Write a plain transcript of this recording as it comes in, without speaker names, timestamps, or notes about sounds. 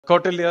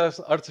Kautilya's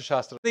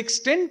Arthashastra. The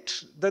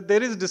extent that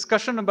there is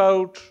discussion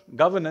about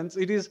governance,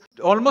 it is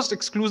almost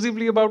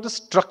exclusively about the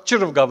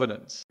structure of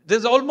governance.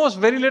 There's almost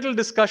very little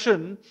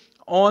discussion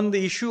on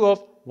the issue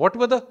of what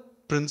were the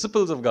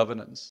principles of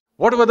governance.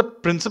 What were the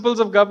principles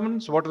of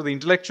governance? What were the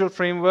intellectual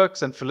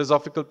frameworks and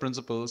philosophical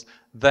principles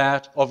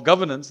of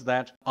governance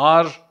that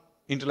our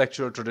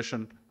intellectual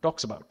tradition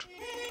talks about?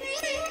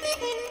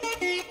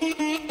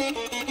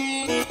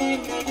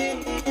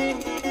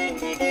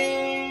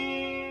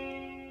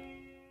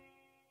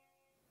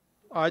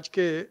 आज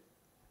के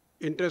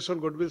international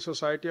goodwill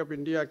society of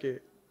India के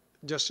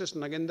justice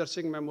Nagendra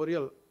Singh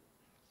memorial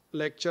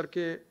lecture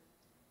के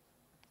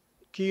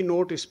की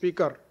note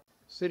speaker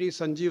Shri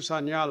Sanjeev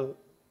Sanyal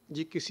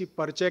जी किसी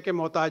परिचय के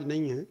मोहताज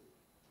नहीं हैं।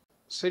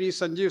 Shri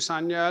Sanjeev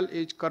Sanyal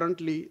is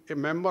currently A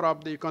member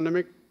of the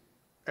economic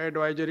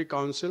advisory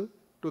council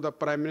to the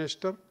prime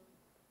minister.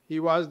 He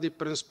was the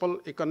principal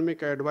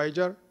economic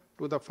adviser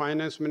to the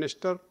finance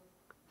minister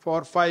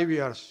for 5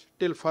 years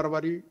till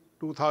February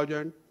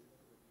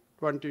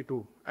 2022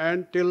 and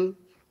till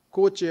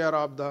co-chair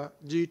of the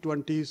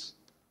G20's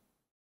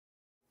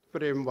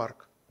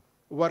framework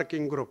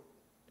working group.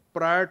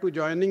 Prior to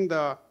joining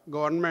the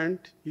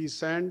government, he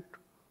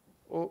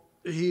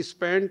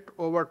spent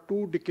over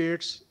 2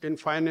 decades in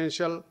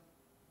financial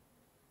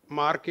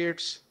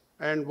markets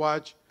and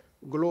was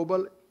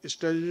Global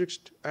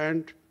Strategist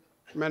and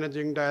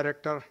Managing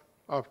Director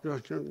of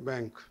Deutsche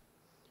Bank.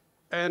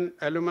 An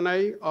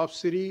alumni of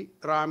Sri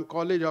Ram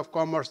College of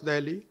Commerce,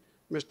 Delhi,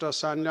 Mr.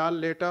 Sanyal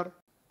later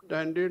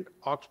attended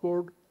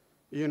Oxford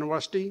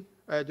University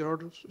as a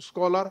Rhodes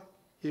Scholar.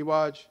 He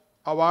was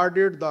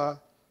awarded the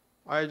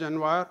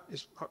Eisenhower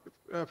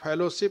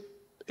Fellowship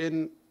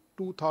in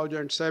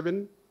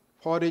 2007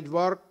 for his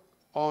work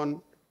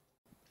on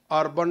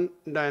urban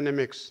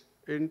dynamics.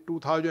 In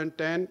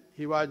 2010,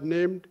 he was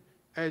named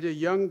as a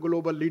young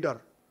global leader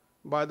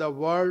by the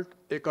World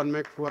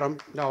Economic Forum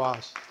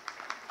Davos.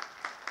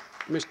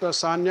 Mr.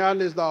 Sanyal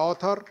is the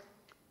author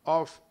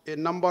of a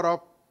number of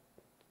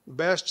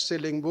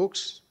best-selling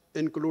books,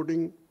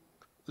 including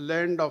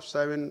Land of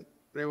Seven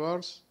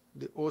Rivers,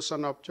 The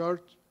Ocean of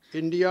Church,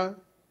 India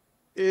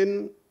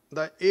in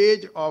the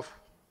Age of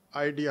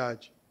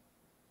Ideas,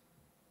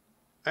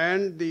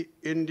 and the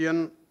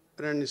Indian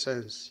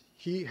Renaissance.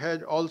 He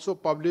has also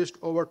published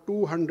over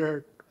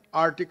 200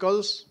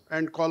 articles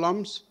and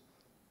columns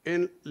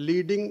in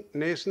leading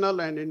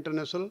national and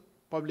international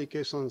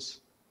publications.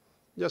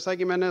 जैसा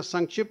कि मैंने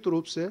संक्षिप्त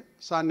रूप से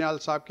सान्याल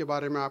साहब के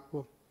बारे में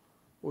आपको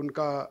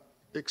उनका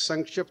एक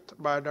संक्षिप्त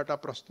बायोडाटा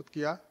प्रस्तुत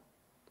किया।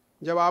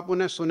 जब आप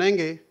उन्हें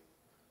सुनेंगे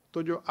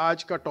तो जो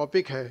आज का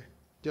टॉपिक है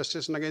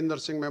justice Nagendra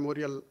Singh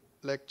memorial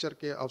lecture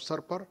के अवसर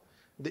पर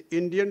the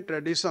Indian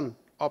tradition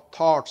of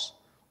thoughts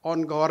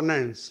on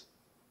governance,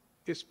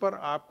 इस पर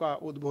आपका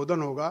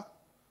उद्बोधन होगा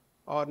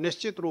और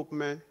निश्चित रूप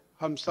में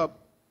हम सब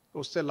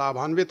उससे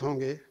लाभान्वित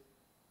होंगे।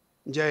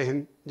 जय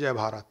हिंद, जय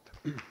Bharat.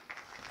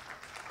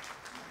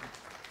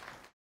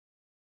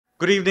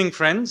 Good evening,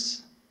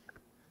 friends.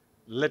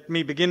 Let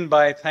me begin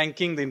by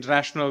thanking the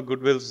International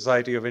Goodwill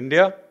Society of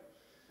India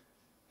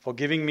for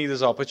giving me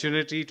this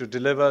opportunity to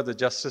deliver the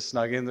Justice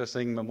Nagendra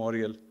Singh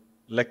Memorial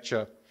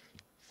Lecture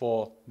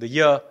for the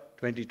year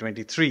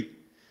 2023.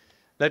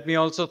 Let me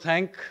also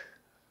thank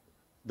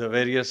the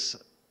various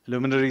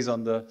luminaries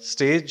on the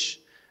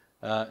stage,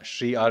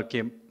 Shri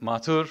R.K.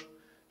 Mathur,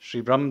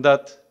 Shri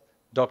Brahmdatt,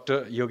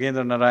 Dr.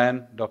 Yogendra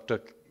Narayan,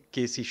 Dr.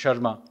 K.C.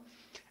 Sharma,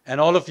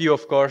 and all of you,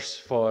 of course,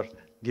 for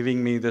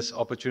giving me this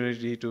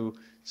opportunity to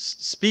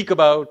speak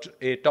about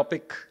a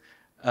topic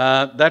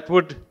that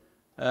would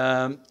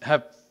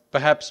have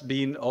perhaps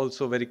been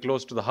also very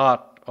close to the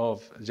heart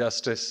of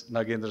Justice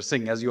Nagendra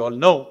Singh. As you all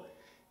know,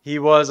 he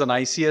was an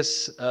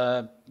ICS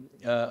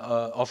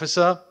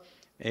officer,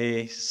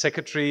 a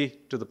secretary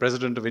to the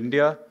President of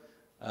India.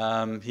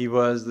 He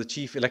was the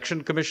Chief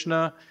Election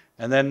Commissioner,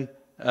 and then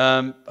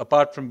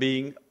apart from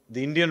being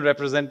the Indian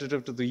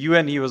representative to the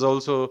UN, he was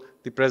also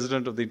the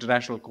President of the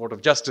International Court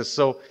of Justice.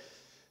 So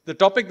the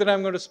topic that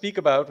I'm going to speak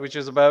about, which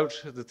is about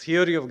the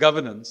theory of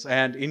governance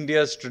and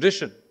India's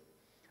tradition,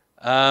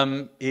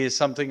 is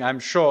something I'm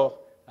sure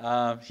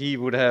he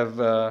would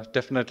have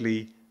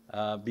definitely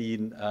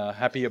been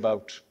happy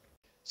about.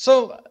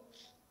 So,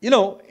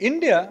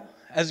 India,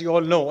 as you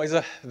all know, is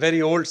a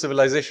very old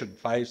civilization,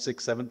 5,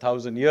 6,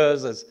 7,000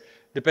 years, as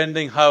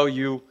depending how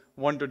you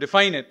want to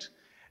define it.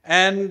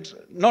 And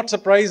not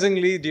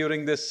surprisingly,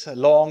 during this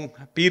long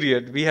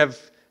period, we have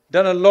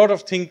done a lot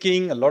of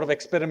thinking, a lot of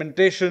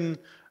experimentation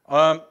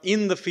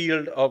in the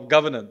field of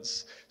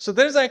governance. So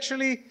there is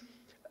actually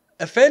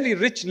a fairly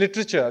rich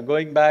literature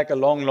going back a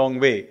long, long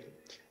way.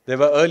 There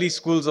were early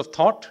schools of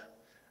thought.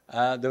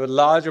 There were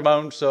large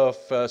amounts of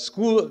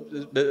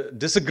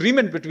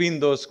disagreement between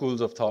those schools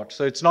of thought.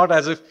 So it's not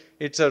as if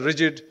it's a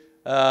rigid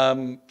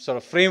sort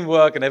of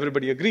framework and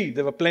everybody agreed.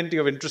 There were plenty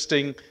of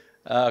interesting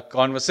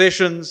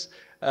conversations.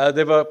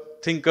 There were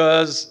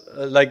thinkers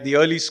like the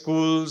early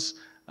schools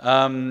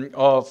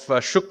of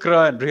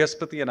Shukra and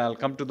Brihaspati, and I'll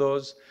come to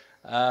those.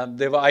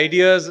 There were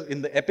ideas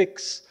in the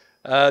epics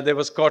There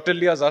was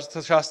Kautilya's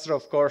Arthashastra,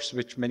 of course,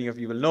 which many of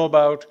you will know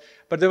about.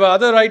 But there were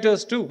other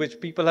writers too,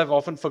 which people have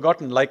often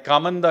forgotten, like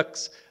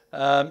Kamandak's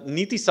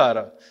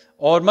Nitisara,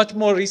 or much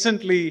more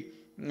recently,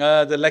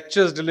 the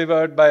lectures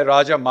delivered by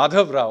Raja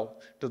Madhav Rao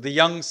to the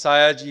young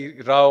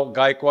Sayaji Rao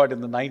Gaikwad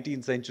in the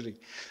 19th century.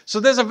 So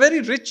there's a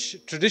very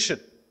rich tradition.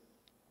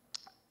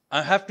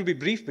 I have to be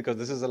brief because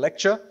this is a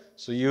lecture,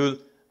 so you'll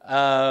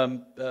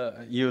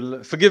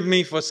forgive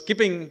me for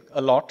skipping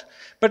a lot.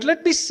 But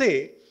let me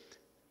say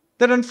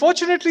that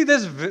unfortunately,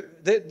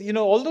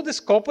 although this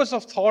corpus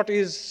of thought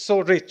is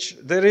so rich,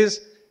 there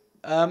is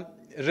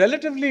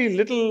relatively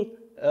little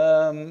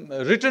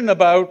written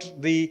about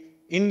the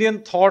Indian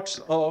thoughts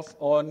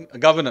on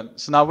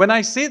governance. Now, when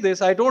I say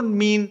this, I don't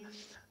mean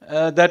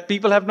that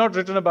people have not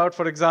written about,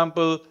 for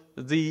example,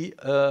 the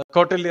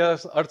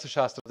Kautilya's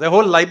Arthashastra. There are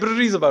whole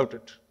libraries about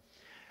it.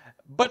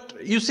 But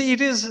you see, it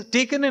is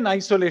taken in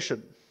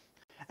isolation.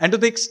 And to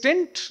the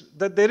extent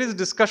that there is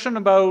discussion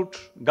about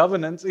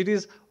governance, it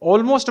is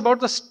almost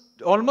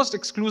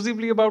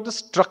exclusively about the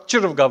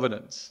structure of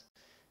governance.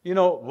 You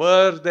know,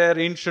 were there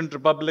ancient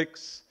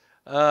republics?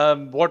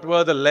 What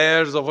were the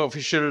layers of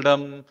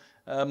officialdom,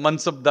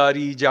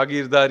 mansabdari,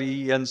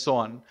 jagirdari, and so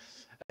on?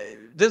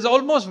 There's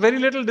almost very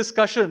little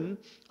discussion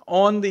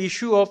on the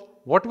issue of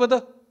what were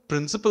the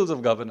principles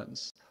of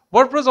governance.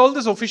 What was all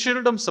this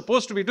officialdom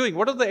supposed to be doing?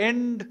 What are the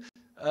end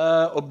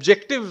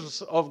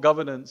objectives of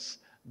governance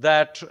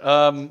that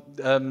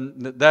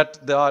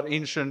our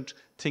ancient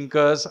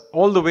thinkers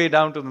all the way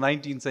down to the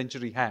 19th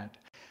century had?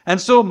 And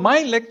so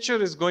my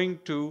lecture is going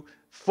to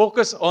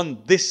focus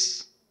on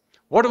this.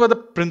 What were the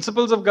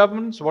principles of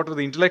governance? What were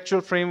the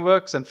intellectual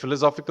frameworks and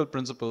philosophical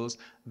principles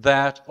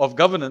of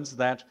governance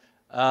that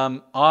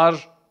our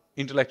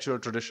intellectual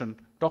tradition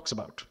talks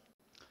about?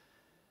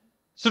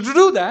 So to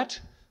do that,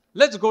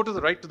 let's go to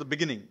the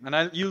beginning.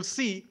 And you'll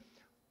see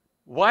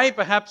why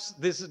perhaps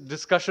this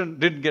discussion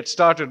didn't get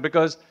started,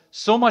 because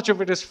so much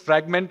of it is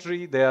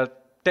fragmentary. There are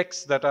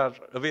texts that are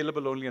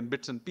available only in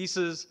bits and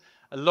pieces.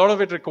 A lot of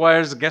it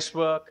requires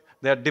guesswork.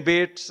 There are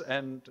debates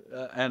and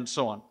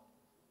so on.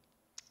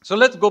 So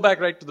let's go back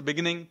right to the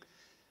beginning,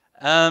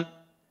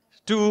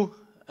 to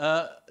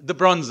the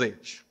Bronze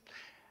Age.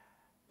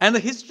 And the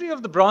history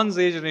of the Bronze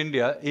Age in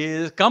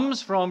India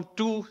comes from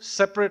two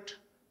separate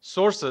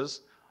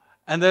sources,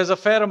 and there's a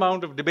fair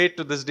amount of debate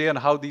to this day on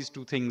how these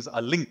two things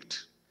are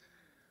linked.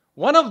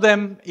 One of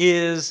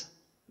these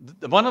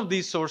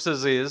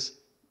sources is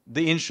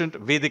the ancient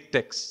Vedic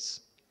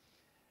texts,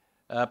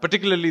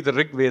 particularly the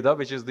Rig Veda,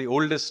 which is the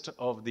oldest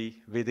of the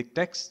Vedic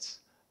texts.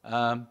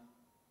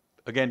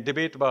 Again,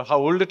 debate about how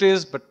old it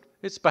is, but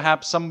it's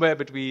perhaps somewhere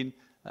between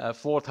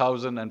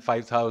 4,000 and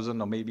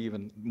 5,000, or maybe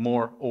even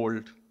more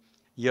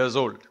years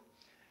old.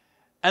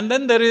 And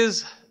then there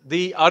is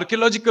the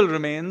archaeological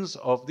remains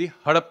of the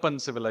Harappan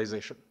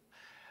civilization,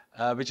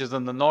 which is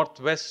in the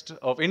northwest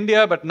of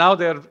India, but now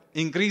there are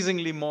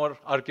increasingly more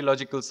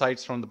archaeological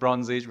sites from the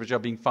Bronze Age which are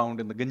being found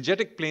in the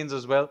Gangetic Plains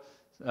as well.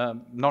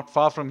 Not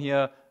far from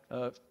here,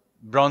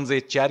 Bronze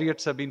Age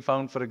chariots have been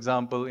found, for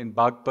example, in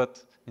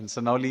Bagpat, in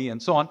Sanauli, and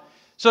so on.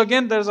 So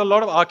again, there's a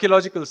lot of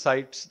archaeological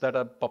sites that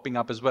are popping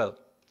up as well.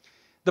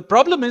 The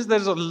problem is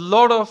there's a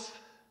lot of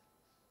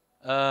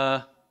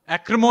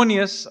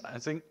acrimonious, I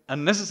think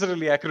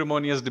unnecessarily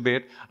acrimonious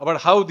debate about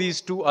how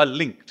these two are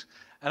linked.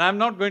 And I'm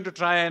not going to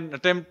try and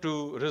attempt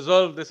to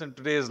resolve this in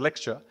today's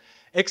lecture,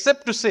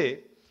 except to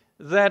say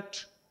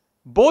that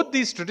both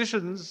these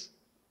traditions,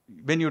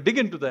 when you dig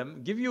into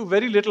them, give you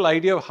very little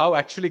idea of how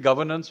actually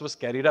governance was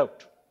carried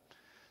out.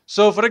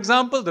 So, for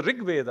example, the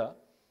Rig Veda,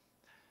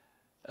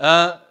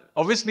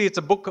 obviously it's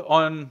a book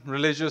on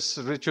religious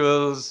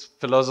rituals,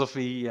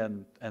 philosophy,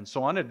 and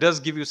so on. It does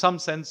give you some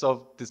sense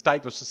of this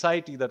type of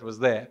society that was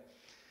there.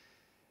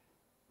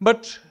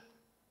 But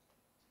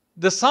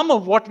the sum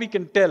of what we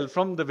can tell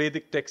from the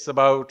Vedic texts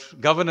about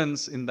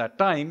governance in that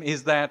time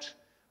is that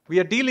we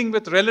are dealing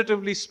with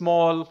relatively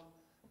small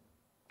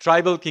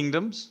tribal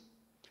kingdoms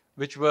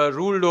which were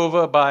ruled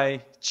over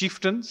by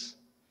chieftains.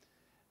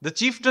 The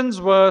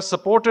chieftains were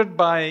supported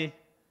by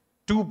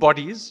two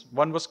bodies.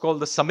 One was called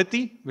the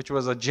Samiti, which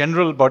was a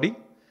general body,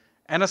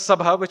 and a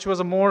Sabha, which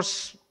was a more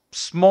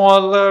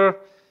smaller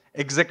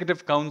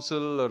executive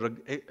council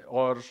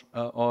or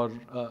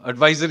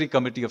advisory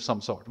committee of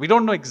some sort. We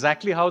don't know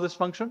exactly how this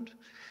functioned,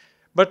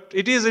 but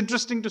it is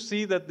interesting to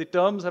see that the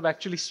terms have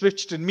actually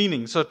switched in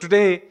meaning. So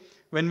today,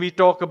 when we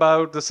talk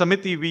about the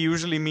Samiti, we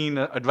usually mean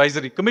an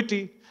advisory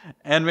committee,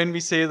 and when we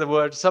say the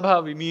word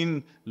Sabha, we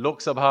mean Lok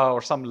Sabha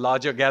or some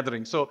larger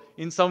gathering. So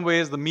in some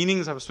ways, the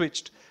meanings have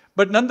switched.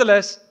 But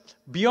nonetheless,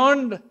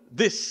 beyond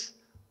this,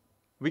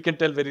 we can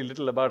tell very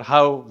little about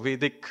how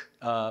Vedic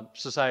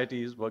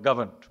societies were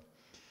governed.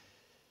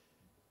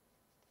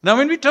 Now,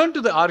 when we turn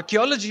to the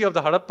archaeology of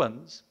the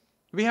Harappans,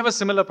 we have a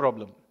similar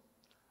problem.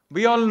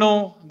 We all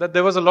know that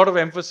there was a lot of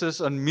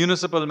emphasis on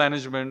municipal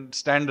management,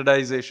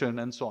 standardization,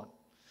 and so on.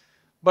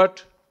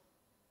 But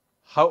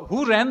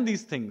who ran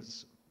these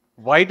things?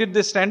 Why did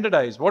they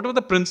standardize? What were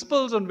the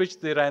principles on which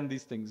they ran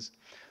these things?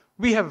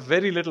 We have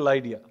very little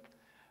idea.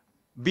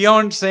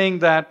 Beyond saying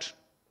that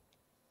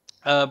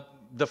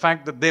the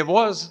fact that there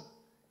was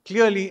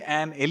clearly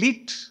an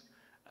elite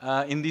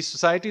in these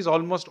societies.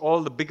 Almost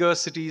all the bigger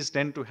cities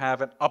tend to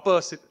have an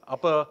upper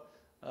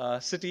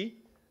city,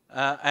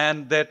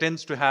 and there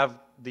tends to have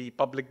the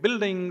public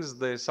buildings,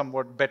 the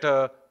somewhat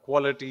better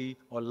quality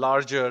or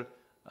larger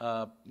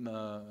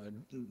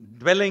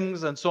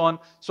dwellings and so on.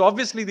 So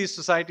obviously these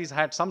societies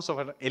had some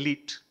sort of an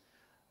elite.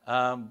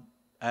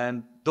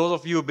 And those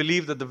of you who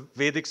believe that the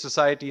Vedic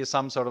society is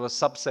some sort of a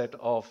subset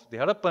of the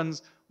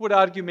Harappans would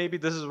argue maybe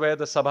this is where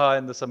the Sabha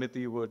and the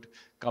Samiti would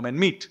come and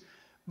meet.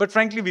 But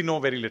frankly, we know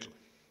very little.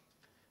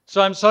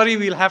 So I'm sorry,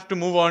 we'll have to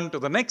move on to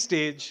the next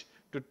stage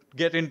to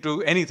get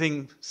into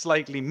anything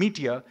slightly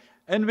meatier,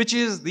 and which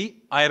is the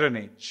Iron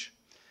Age.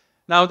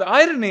 Now, the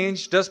Iron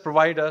Age does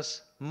provide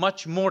us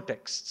much more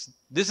texts.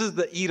 This is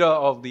the era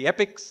of the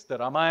epics, the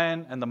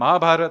Ramayan and the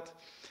Mahabharata.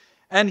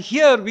 And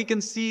here we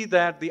can see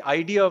that the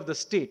idea of the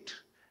state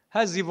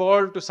has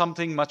evolved to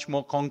something much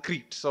more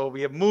concrete. So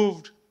we have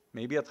moved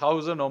maybe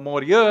 1,000 or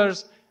more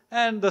years,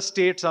 and the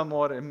states are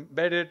more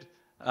embedded.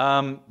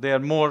 They are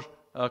more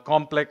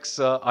complex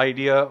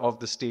idea of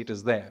the state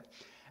is there.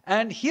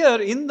 And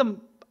here in the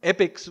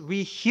epics,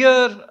 we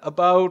hear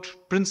about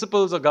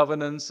principles of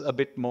governance a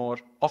bit more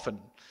often.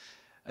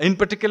 In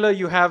particular,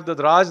 you have the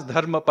Raj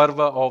Dharma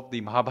Parva of the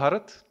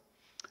Mahabharata.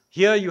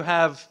 Here you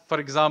have, for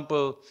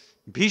example,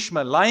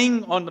 Bhishma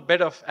lying on the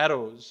bed of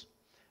arrows,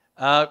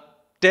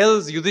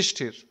 tells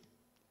Yudhishthir,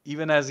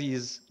 even as he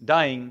is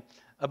dying,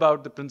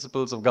 about the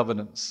principles of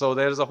governance. So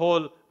there is a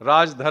whole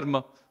Raj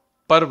Dharma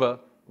Parva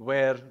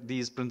where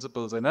these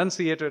principles are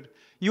enunciated.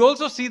 You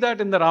also see that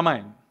in the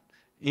Ramayan,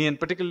 in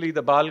particularly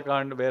the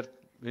Balkand, where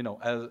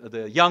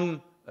the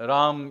young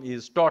Ram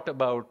is taught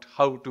about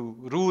how to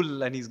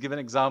rule, and he's given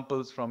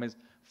examples from his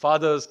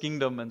father's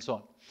kingdom and so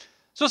on.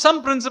 So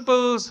some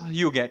principles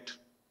you get.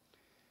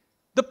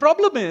 The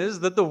problem is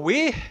that the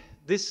way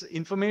this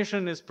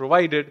information is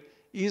provided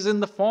is in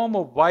the form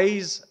of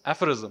wise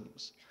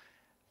aphorisms.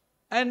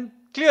 And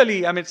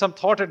clearly, some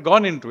thought had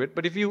gone into it,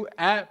 but if you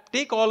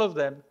take all of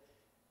them,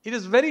 it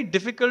is very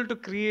difficult to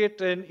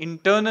create an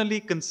internally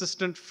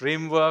consistent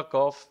framework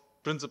of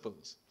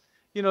principles.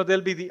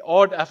 There'll be the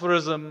odd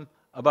aphorism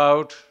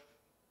about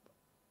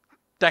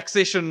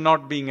taxation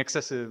not being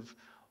excessive,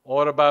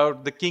 or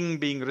about the king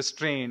being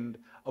restrained,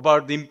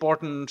 about the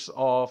importance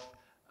of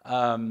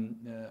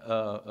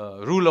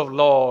rule of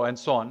law and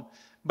so on.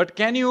 But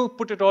can you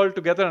put it all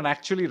together and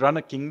actually run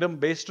a kingdom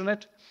based on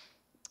it?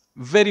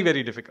 Very,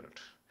 very difficult.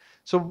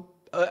 So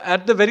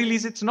at the very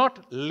least, it's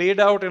not laid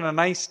out in a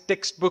nice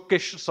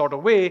textbookish sort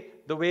of way,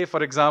 the way,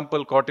 for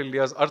example,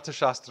 Kautilya's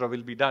Arthashastra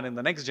will be done in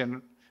the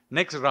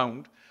next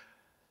round.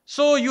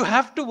 So you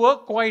have to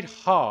work quite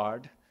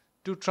hard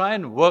to try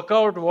and work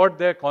out what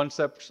their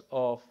concepts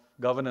of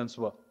governance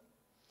were.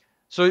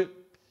 So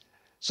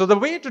the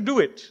way to do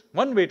it,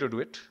 one way to do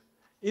it,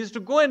 is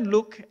to go and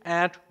look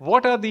at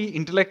what are the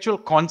intellectual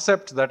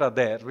concepts that are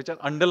there, which are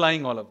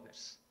underlying all of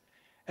this.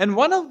 And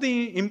one of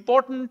the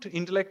important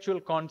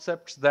intellectual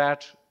concepts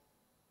that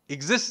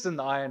exists in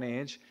the Iron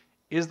Age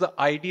is the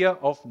idea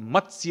of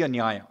Matsya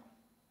Nyaya.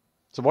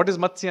 So what is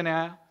Matsya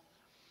Nyaya?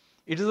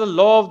 It is the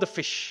law of the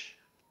fish,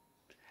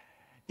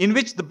 in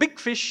which the big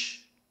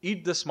fish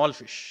eat the small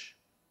fish.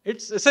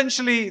 It's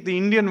essentially the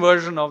Indian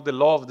version of the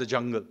law of the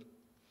jungle.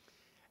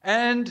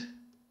 And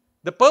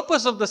the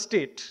purpose of the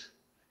state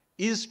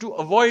is to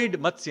avoid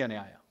Matsya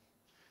Nyaya.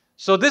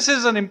 So this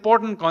is an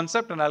important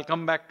concept, and I'll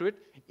come back to it.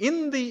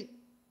 In the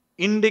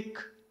Indic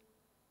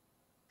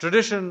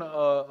tradition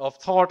of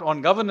thought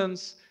on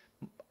governance,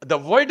 the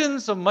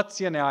avoidance of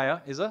Matsya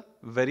Nyaya is a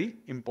very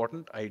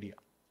important idea.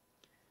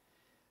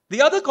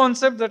 The other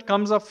concept that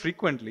comes up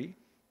frequently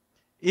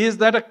is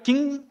that a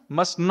king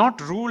must not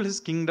rule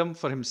his kingdom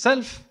for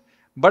himself,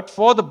 but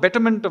for the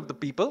betterment of the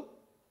people,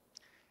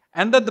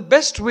 and that the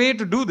best way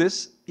to do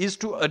this is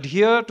to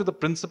adhere to the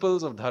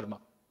principles of dharma.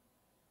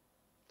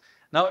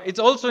 Now, it's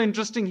also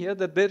interesting here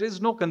that there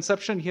is no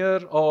conception here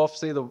of,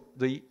 say,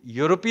 the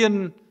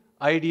European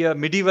idea,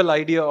 medieval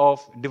idea of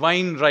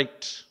divine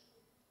right.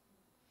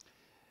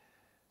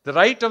 The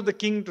right of the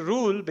king to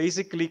rule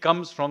basically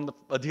comes from the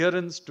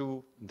adherence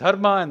to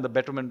dharma and the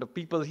betterment of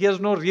people. He has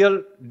no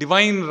real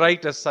divine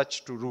right as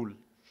such to rule.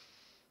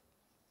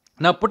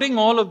 Now, putting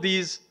all of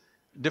these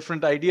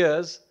different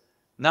ideas,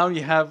 now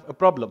you have a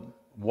problem.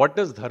 What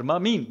does dharma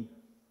mean?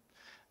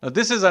 Now,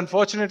 this is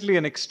unfortunately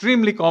an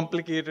extremely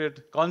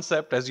complicated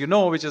concept, as you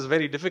know, which is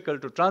very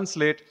difficult to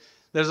translate.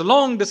 There's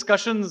long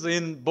discussions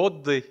in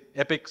both the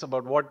epics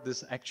about what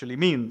this actually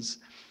means.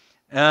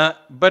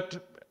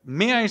 But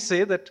may I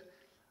say that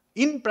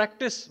in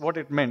practice, what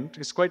it meant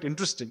is quite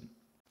interesting.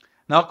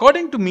 Now,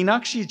 according to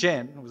Meenakshi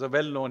Jain, who was a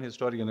well-known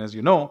historian, as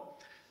you know,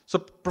 so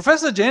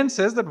Professor Jain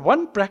says that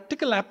one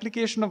practical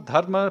application of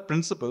dharma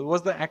principle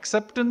was the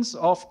acceptance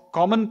of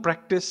common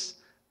practice,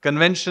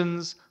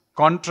 conventions,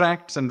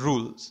 contracts and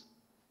rules.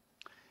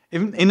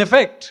 In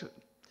effect,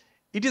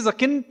 it is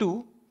akin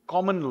to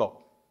common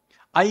law,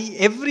 i.e.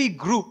 every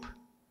group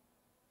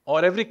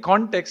or every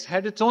context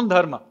had its own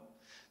dharma.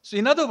 So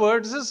in other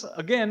words, this is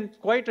again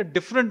quite a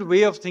different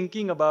way of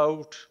thinking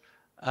about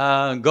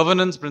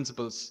governance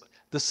principles.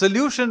 The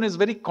solution is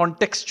very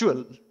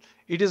contextual.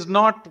 It is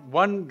not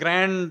one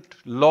grand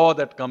law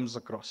that comes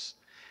across.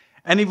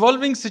 And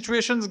evolving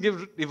situations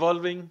give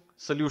evolving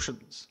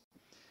solutions.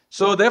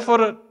 So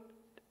therefore,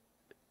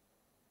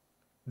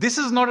 this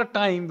is not a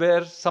time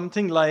where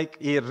something like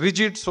a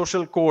rigid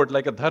social code,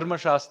 like a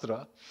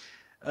Dharmashastra,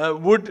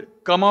 would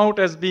come out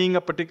as being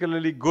a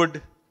particularly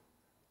good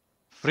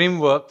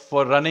framework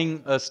for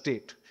running a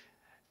state.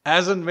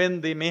 As and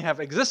when they may have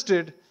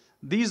existed,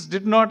 these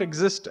did not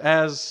exist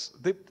as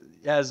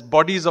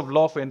bodies of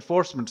law for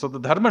enforcement. So the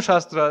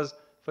Dharmashastras,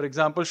 for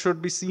example,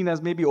 should be seen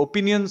as maybe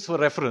opinions for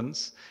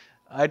reference.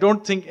 I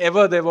don't think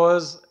ever there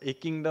was a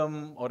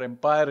kingdom or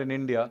empire in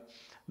India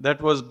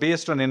that was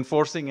based on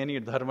enforcing any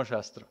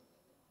Dharmashastra.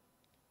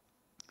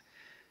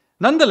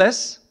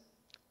 Nonetheless,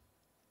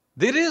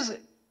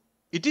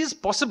 it is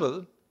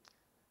possible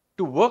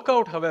to work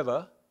out,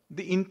 however,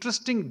 the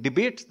interesting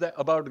debates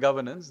about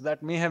governance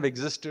that may have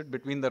existed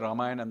between the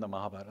Ramayana and the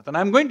Mahabharata. And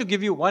I'm going to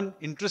give you one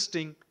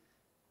interesting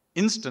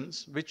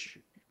instance which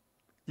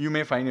you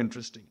may find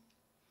interesting.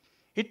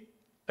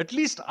 At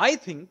least I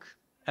think,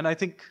 and I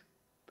think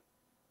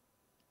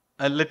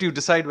I'll let you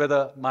decide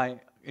whether my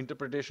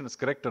interpretation is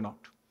correct or not.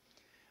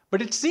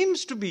 But it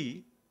seems to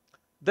be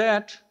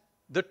that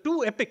the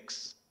two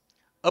epics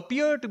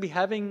appear to be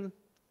having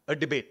a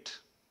debate.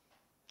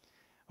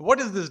 What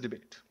is this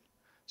debate?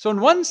 So on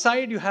one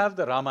side you have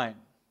the Ramayan,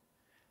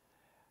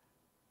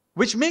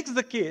 which makes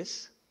the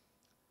case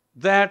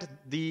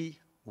that the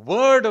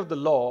word of the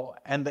law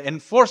and the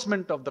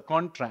enforcement of the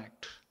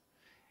contract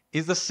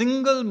is the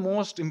single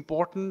most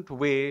important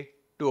way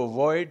to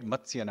avoid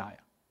Matsyanaya.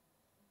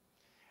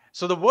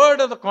 So the word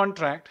of the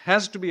contract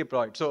has to be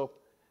applied. So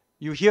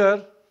you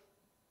hear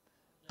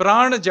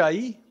prana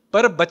jai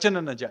par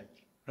bachana na jai,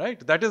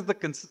 right? That is the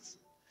consistency.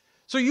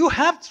 So you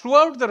have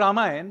throughout the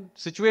Ramayan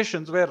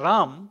situations where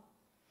Ram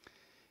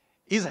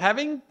is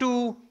having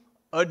to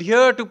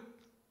adhere to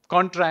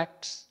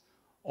contracts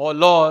or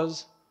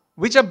laws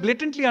which are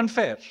blatantly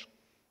unfair.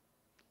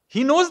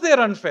 He knows they are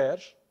unfair,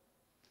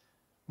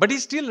 but he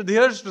still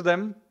adheres to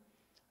them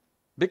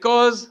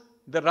because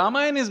the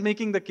Ramayan is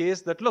making the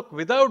case that, look,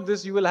 without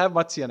this you will have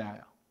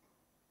Matsyanaya.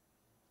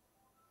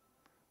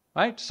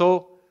 Right?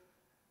 So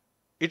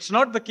it's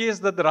not the case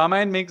that the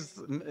Ramayan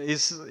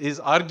is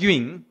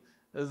arguing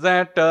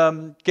that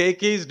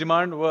KK's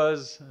demand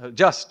was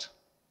just.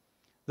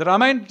 The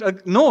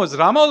Ramayan knows,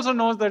 Rama also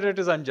knows that it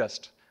is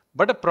unjust.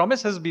 But a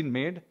promise has been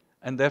made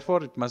and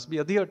therefore it must be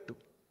adhered to.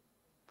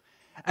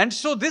 And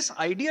so this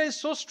idea is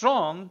so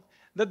strong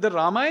that the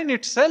Ramayan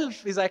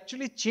itself is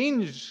actually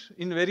changed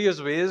in various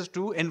ways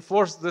to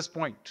enforce this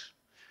point.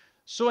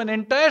 So an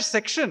entire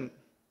section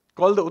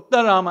called the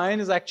Uttara Ramayan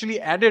is actually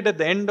added at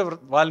the end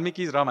of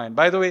Valmiki's Ramayan.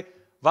 By the way,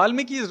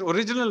 Valmiki's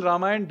original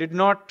Ramayan did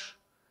not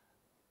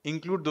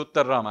include the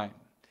Uttara Ramayan.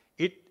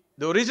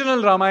 The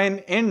original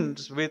Ramayan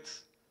ends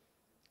with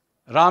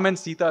Ram and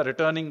Sita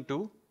returning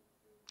to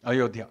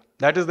Ayodhya.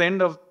 That is the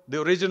end of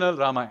the original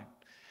Ramayan.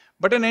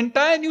 But an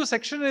entire new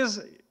section is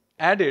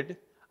added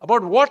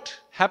about what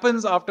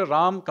happens after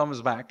Ram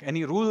comes back and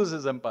he rules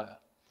his empire.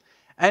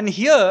 And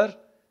here,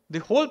 the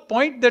whole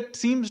point that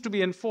seems to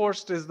be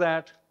enforced is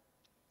that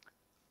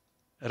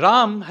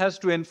Ram has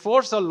to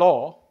enforce a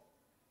law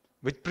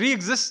which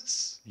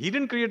pre-exists. He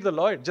didn't create the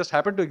law, it just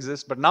happened to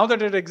exist. But now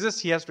that it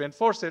exists, he has to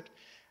enforce it.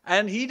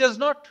 And he does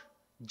not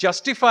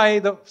justify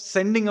the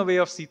sending away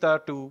of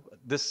Sita to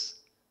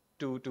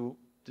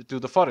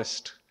the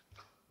forest.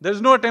 There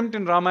is no attempt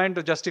in Ramayan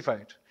to justify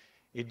it.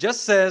 It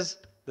just says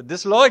that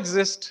this law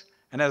exists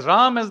and as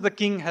Ram as the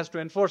king has to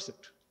enforce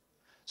it.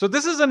 So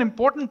this is an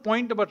important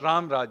point about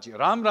Ram Rajya.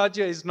 Ram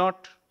Rajya is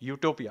not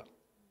utopia.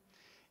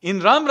 In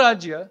Ram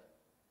Rajya,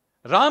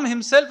 Ram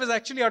himself is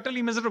actually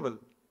utterly miserable.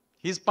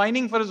 He is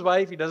pining for his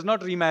wife, he does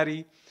not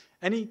remarry,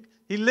 and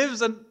he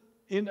lives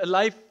in a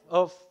life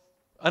of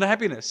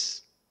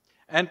unhappiness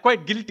and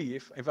quite guilty,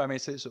 if I may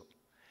say so.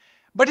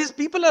 But his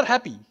people are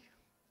happy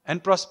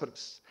and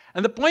prosperous.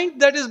 And the point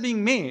that is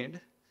being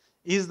made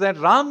is that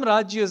Ram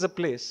Rajya is a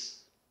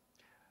place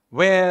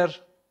where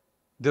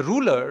the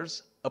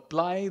rulers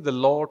apply the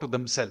law to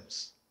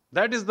themselves.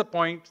 That is the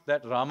point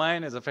that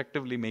Ramayan is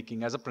effectively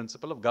making as a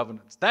principle of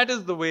governance. That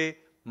is the way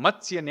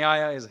Matsya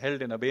Nyaya is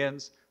held in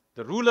abeyance.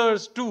 The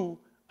rulers too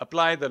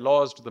apply the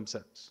laws to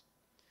themselves.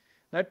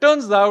 Now it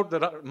turns out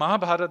that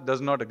Mahabharata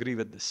does not agree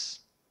with this.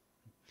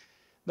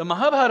 The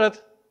Mahabharata,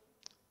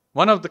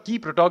 one of the key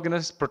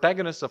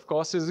protagonists of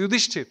course is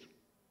Yudhishthir.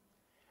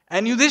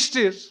 And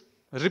Yudhishthir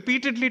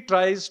repeatedly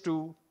tries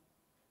to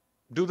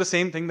do the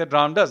same thing that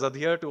Ram does,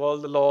 adhere to all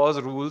the laws,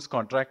 rules,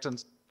 contracts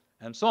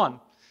and so on.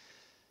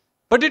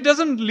 But it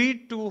doesn't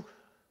lead to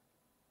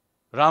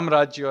Ram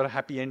Rajya or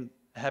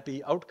a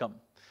happy outcome.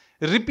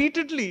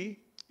 Repeatedly,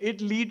 it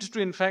leads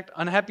to, in fact,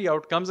 unhappy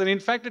outcomes. And in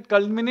fact, it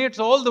culminates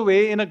all the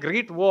way in a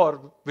great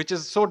war, which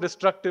is so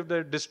destructive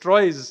that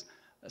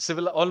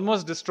it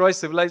almost destroys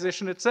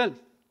civilization itself.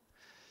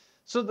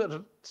 So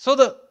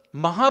the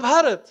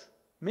Mahabharata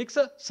makes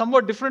a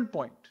somewhat different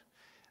point.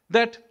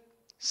 That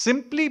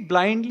simply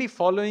blindly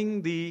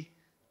following the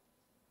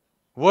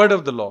word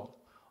of the law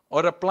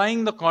or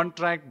applying the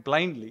contract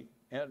blindly,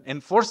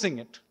 enforcing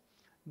it,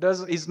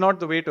 is not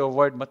the way to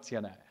avoid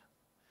Matsya Nyaya.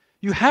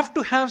 You have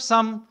to have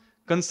some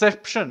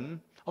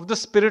conception of the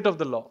spirit of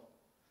the law.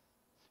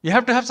 You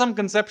have to have some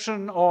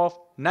conception of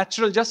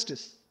natural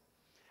justice.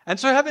 And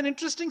so I have an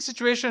interesting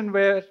situation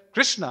where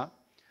Krishna,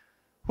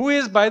 who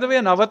is, by the way,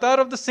 an avatar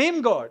of the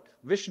same God,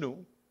 Vishnu,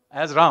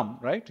 as Ram,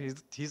 right?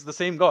 He's the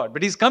same God.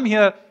 But he's come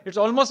here, it's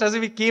almost as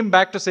if he came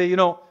back to say, you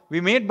know,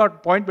 we made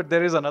that point, but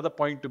there is another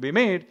point to be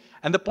made.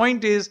 And the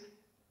point is,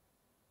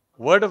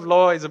 word of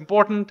law is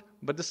important,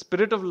 but the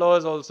spirit of law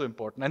is also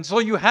important. And so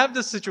you have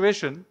this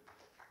situation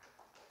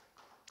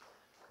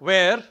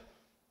where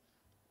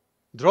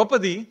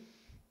Draupadi,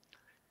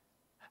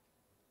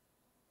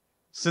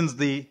 since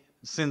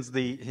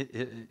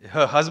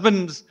her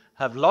husbands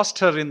have lost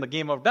her in the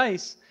game of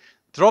dice,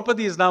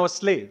 Draupadi is now a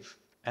slave.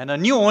 And her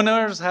new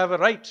owners have a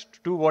right to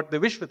do what they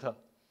wish with her.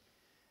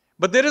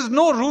 But there is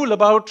no rule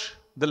about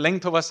the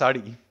length of a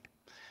sari.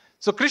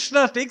 So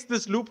Krishna takes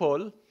this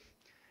loophole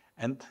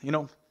and, you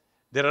know,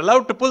 they're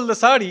allowed to pull the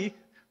sari,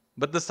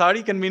 but the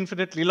sari can be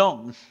infinitely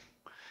long.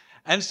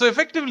 And so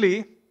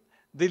effectively,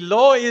 the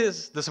law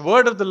is, this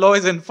word of the law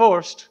is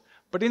enforced,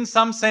 but in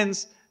some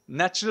sense,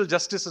 natural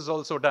justice is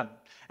also done.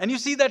 And you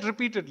see that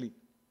repeatedly.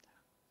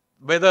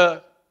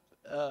 Whether,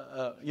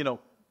 you know,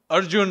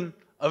 Arjun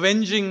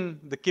avenging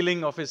the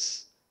killing of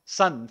his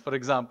son, for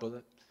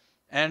example,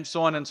 and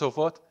so on and so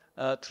forth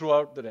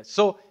throughout the rest.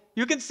 So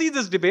you can see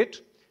this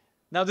debate.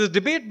 Now, this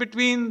debate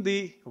between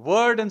the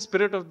word and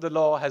spirit of the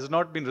law has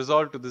not been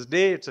resolved to this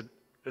day. It's a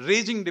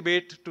raging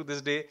debate to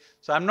this day.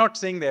 So I'm not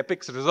saying the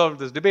epics resolved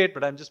this debate,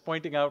 but I'm just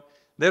pointing out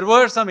there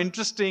were some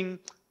interesting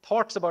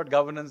thoughts about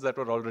governance that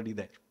were already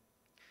there.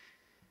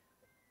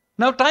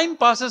 Now, time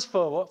passes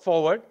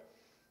forward,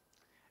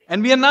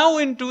 and we are now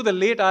into the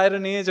late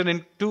Iron Age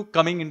and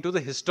coming into the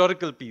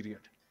historical period.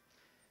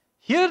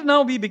 Here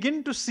now we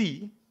begin to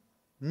see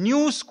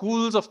new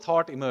schools of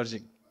thought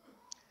emerging.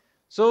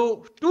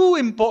 So there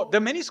are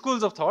many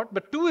schools of thought,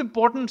 but two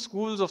important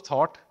schools of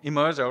thought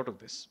emerge out of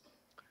this.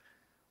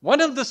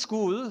 One of the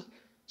schools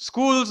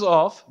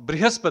of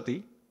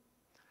Brihaspati,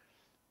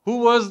 who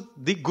was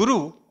the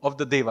guru of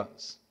the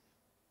Devas.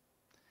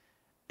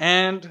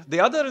 And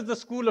the other is the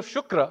school of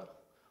Shukra,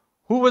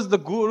 who was the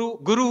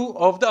guru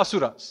of the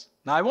Asuras.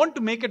 Now, I want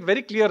to make it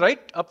very clear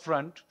right up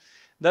front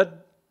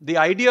that the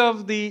idea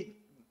of the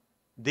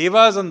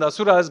Devas and the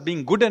Asuras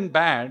being good and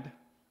bad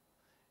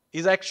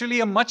is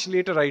actually a much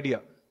later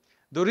idea.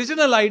 The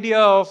original idea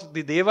of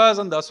the Devas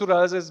and the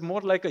Asuras is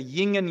more like a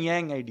yin and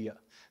yang idea.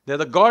 They're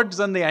the gods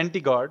and the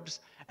anti-gods,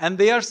 and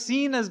they are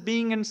seen as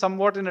being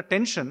somewhat in a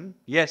tension,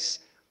 yes,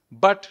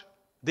 but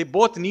they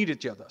both need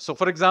each other. So,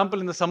 for example,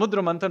 in the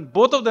Samudra Manthan,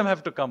 both of them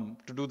have to come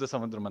to do the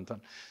Samudra Manthan.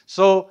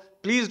 So,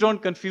 please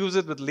don't confuse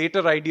it with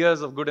later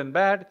ideas of good and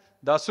bad.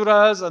 The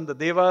Asuras and the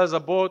Devas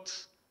are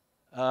both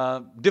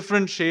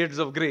different shades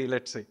of grey,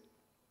 let's say.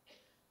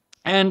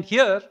 And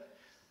here,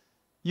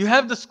 you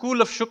have the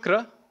school of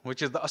Shukra,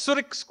 which is the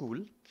Asuric school,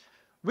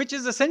 which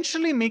is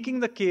essentially making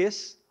the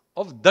case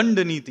of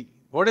Dandaniti.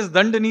 What is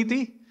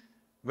Dandaniti?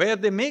 Where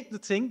they make the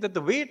thing that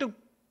the way to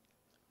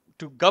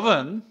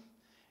govern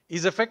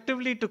is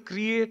effectively to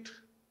create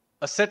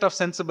a set of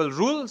sensible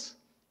rules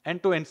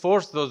and to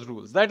enforce those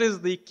rules. That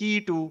is the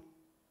key to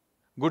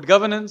good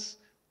governance,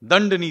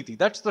 Dandaniti.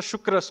 That's the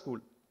Shukra school,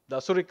 the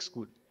Asuric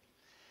school.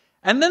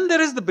 And then there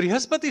is the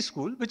Brihaspati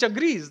school, which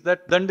agrees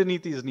that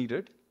Dandaniti is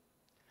needed,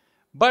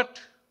 but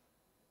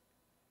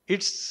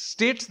it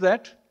states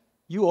that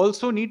you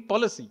also need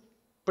policy,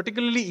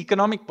 particularly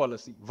economic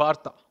policy,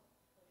 Varta.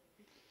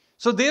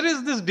 So there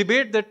is this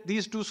debate that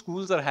these two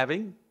schools are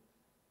having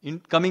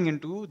coming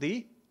into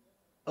the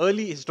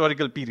early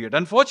historical period.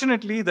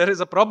 Unfortunately, there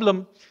is a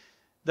problem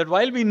that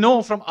while we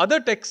know from other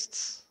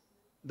texts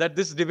that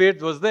this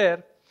debate was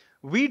there,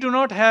 we do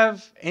not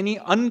have any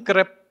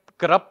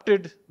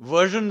uncorrupted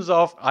versions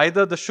of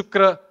either the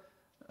Shukra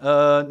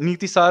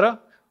Nitisara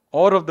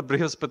or of the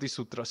Brihaspati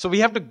Sutra. So we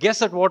have to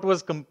guess at what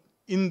was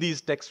in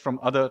these texts from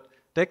other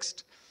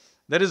texts.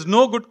 There is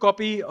no good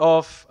copy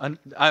of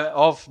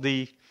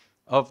the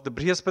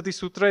Brihaspati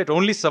Sutra. It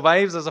only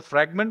survives as a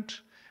fragment.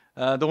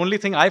 The only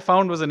thing I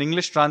found was an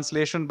English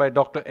translation by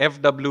Dr.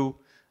 F.W.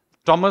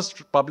 Thomas,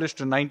 published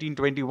in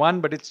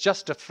 1921, but it's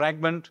just a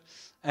fragment,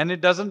 and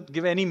it doesn't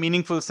give any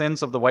meaningful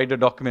sense of the wider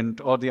document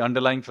or the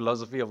underlying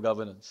philosophy of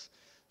governance.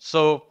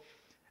 So,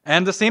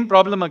 and the same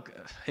problem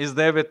is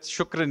there with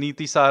Shukra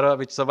Nitisara,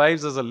 which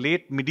survives as a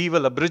late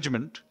medieval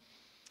abridgment.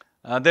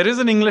 There is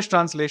an English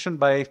translation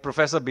by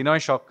Professor Binoy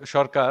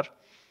Shorkar,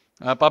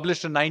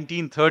 published in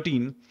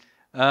 1913.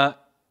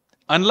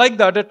 Unlike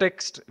the other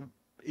text,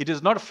 it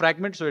is not a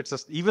fragment, so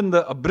it's even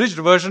the abridged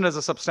version is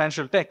a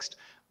substantial text,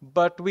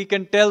 but we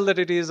can tell that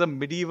it is a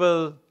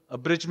medieval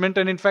abridgment,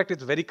 and in fact,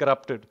 it's very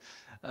corrupted.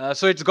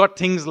 So it's got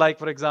things like,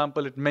 for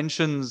example, it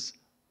mentions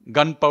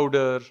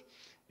gunpowder,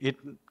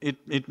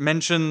 it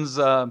mentions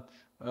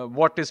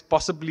what is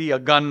possibly a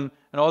gun,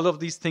 and all of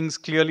these things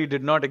clearly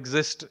did not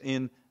exist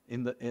in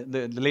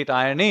the late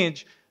Iron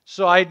Age.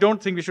 So I don't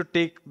think we should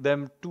take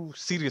them too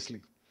seriously.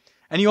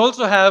 And you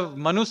also have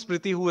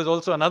Manusmriti, who is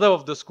also another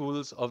of the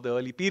schools of the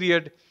early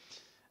period.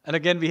 And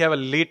again, we have a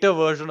later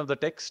version of the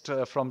text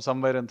from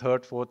somewhere in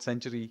 3rd, 4th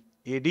century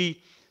AD.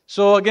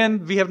 So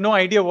again, we have no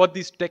idea what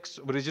these texts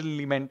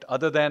originally meant,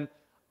 other than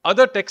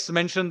other texts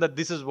mention that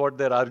this is what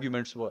their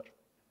arguments were.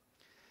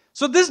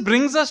 So this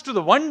brings us to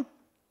the one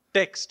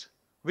text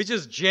which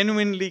is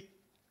genuinely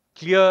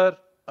clear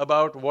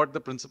about what the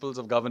principles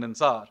of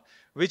governance are,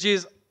 which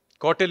is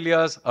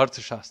Kautilya's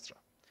Arthashastra.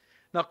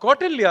 Now,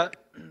 Kautilya,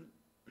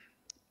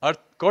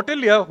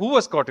 who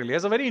was Kautilya,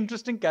 is a very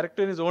interesting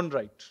character in his own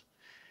right.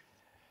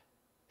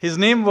 His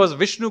name was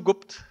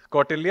Vishnugupt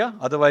Kautilya,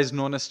 otherwise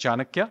known as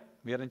Chanakya.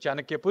 We are in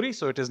Chanakyapuri,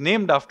 so it is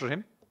named after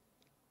him.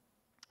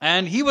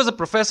 And he was a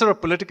professor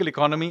of political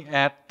economy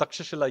at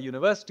Takshashila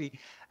University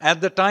at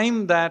the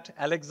time that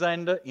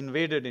Alexander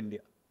invaded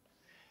India.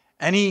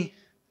 And he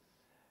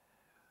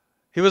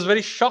was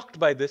very shocked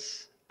by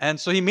this. And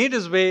so he made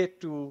his way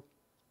to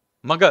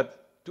Magad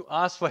to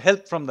ask for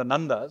help from the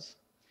Nandas.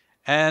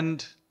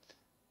 And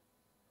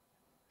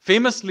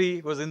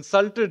famously was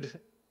insulted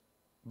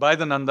by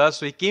the Nandas.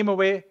 So he came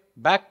away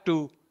back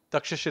to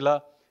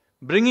Takshashila,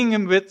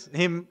 bringing with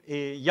him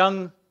a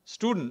young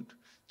student,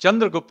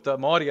 Chandragupta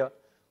Maurya,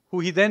 who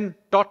he then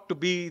taught to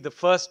be the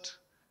first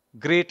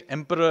great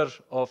emperor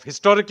of,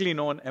 historically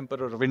known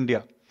emperor of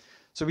India.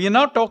 So we are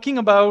now talking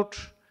about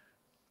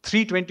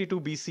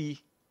 322 BC,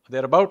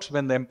 thereabouts,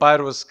 when the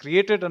empire was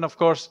created. And of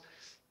course,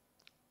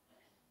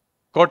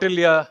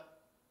 Kautilya,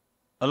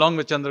 along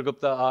with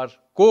Chandragupta, are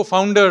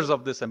co-founders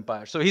of this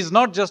empire. So he's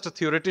not just a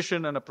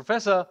theoretician and a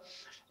professor,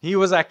 he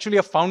was actually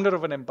a founder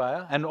of an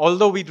empire. And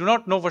although we do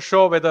not know for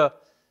sure whether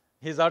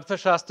his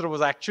Arthashastra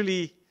was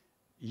actually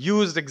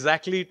used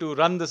exactly to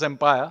run this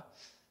empire,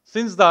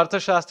 since the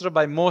Arthashastra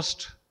by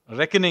most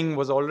reckoning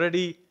was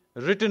already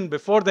written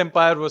before the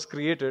empire was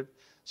created,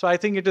 so I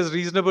think it is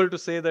reasonable to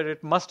say that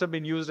it must have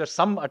been used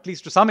at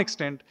least to some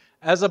extent,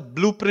 as a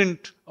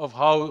blueprint of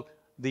how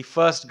the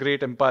first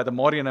great empire, the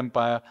Mauryan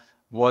Empire,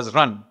 was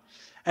run.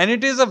 And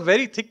it is a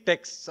very thick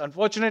text.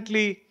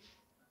 Unfortunately,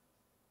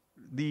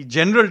 the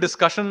general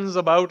discussions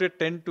about it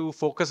tend to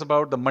focus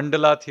about the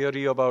mandala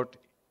theory about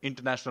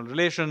international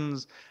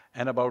relations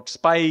and about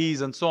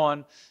spies and so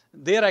on.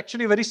 They are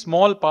actually a very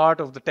small part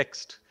of the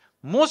text.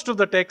 Most of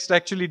the text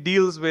actually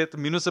deals with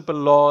municipal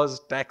laws,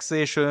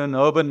 taxation,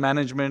 urban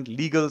management,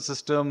 legal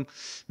system,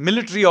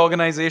 military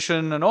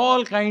organization, and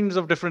all kinds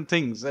of different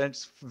things. And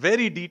it's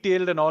very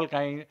detailed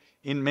and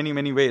in many,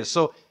 many ways.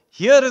 So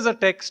here is a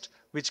text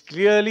which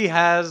clearly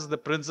has the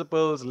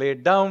principles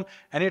laid down,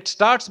 and it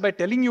starts by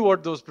telling you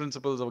what those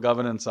principles of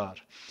governance are.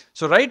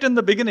 So right in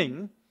the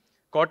beginning,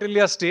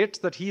 Kautilya states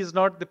that he is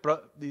not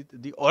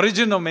the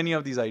origin of many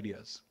of these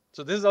ideas.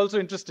 So this is also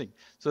interesting.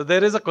 So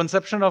there is a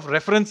conception of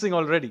referencing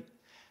already.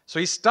 So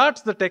he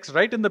starts the text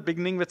right in the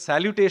beginning with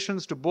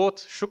salutations to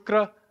both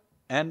Shukra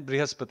and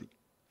Brihaspati.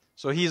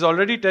 So he is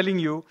already telling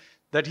you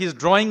that he is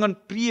drawing on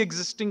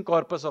pre-existing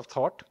corpus of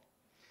thought.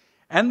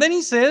 And then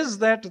he says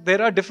that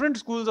there are different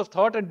schools of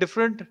thought and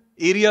different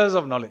areas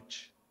of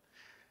knowledge.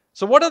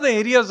 So what are the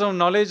areas of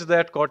knowledge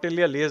that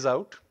Kautilya lays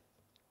out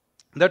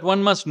that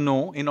one must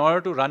know in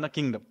order to run a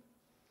kingdom?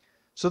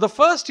 So the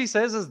first, he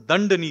says, is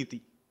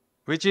Dandaniti,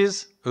 which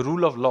is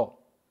rule of law.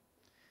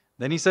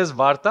 Then he says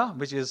Varta,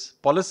 which is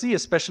policy,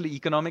 especially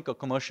economic or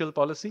commercial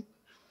policy.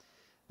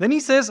 Then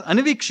he says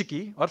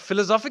Anivikshiki, or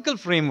philosophical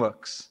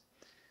frameworks.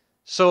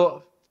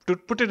 So to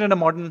put it in a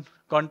modern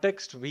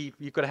context, we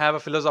could have a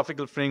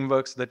philosophical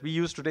frameworks that we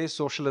use today: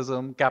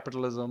 socialism,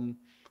 capitalism,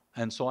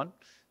 and so on.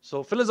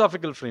 So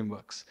philosophical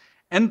frameworks.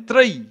 And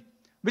Trai,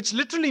 which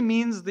literally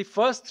means the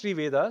first three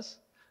Vedas,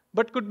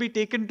 but could be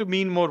taken to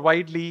mean more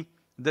widely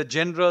the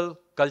general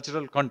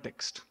cultural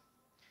context.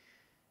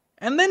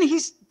 And then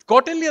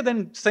Kautilya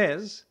then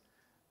says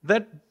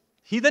that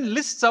he then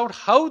lists out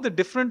how the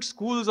different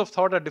schools of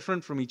thought are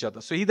different from each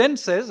other. So he then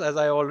says, as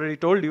I already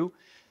told you,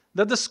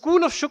 that the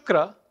school of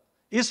Shukra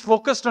is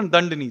focused on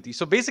Dandaniti.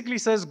 So basically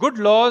says good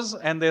laws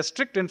and their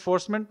strict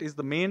enforcement is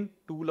the main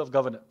tool of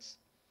governance.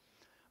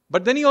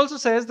 But then he also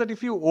says that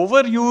if you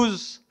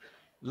overuse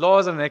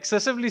laws and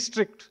excessively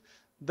strict,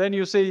 then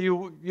you say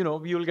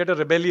you'll get a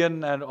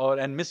rebellion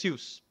and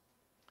misuse.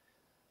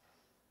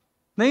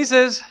 Then he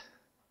says,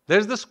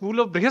 there's the school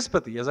of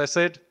Brihaspati. As I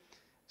said,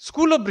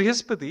 school of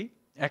Brihaspati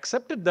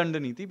accepted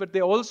Dandaniti, but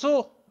they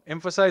also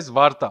emphasized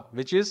Varta,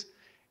 which is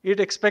it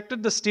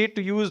expected the state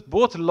to use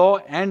both law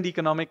and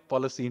economic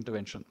policy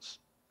interventions.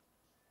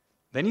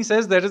 Then he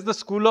says there is the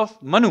school of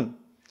Manu.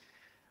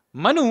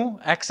 Manu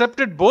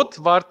accepted both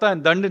Varta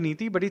and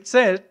Dandaniti, but it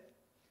said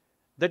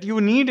that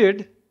you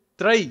needed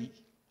Trai,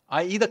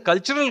 i.e. the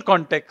cultural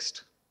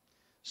context.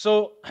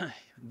 So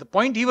the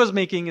point he was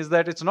making is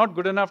that it's not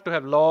good enough to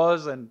have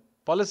laws and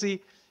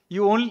policy.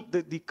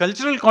 The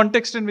cultural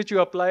context in which you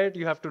apply it,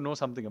 you have to know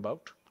something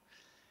about.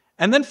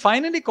 And then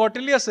finally,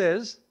 Kautilya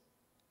says,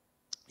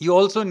 you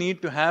also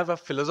need to have a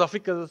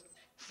philosophical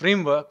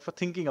framework for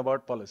thinking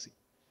about policy.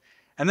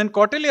 And then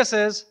Kautilya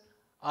says,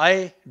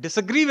 I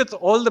disagree with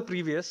all the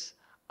previous.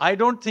 I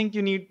don't think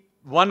you need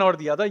one or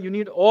the other. You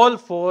need all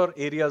four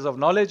areas of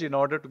knowledge in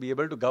order to be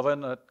able to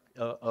govern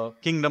a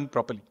kingdom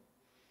properly.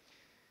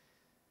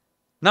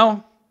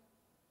 Now,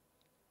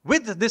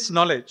 with this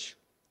knowledge,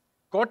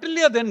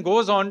 Kautilya then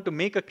goes on to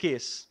make a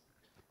case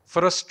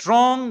for a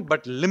strong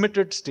but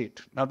limited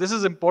state. Now, this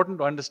is important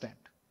to understand.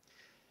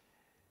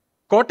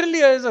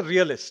 Kautilya is a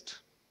realist.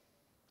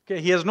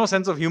 Okay, he has no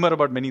sense of humor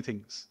about many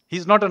things.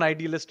 He's not an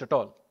idealist at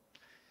all.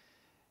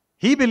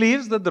 He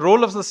believes that the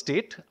role of the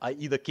state,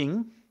 i.e. the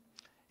king,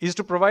 is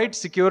to provide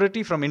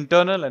security from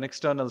internal and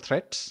external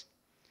threats,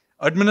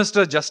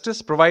 administer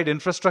justice, provide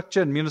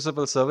infrastructure and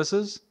municipal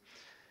services,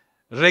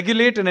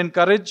 regulate and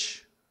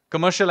encourage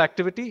commercial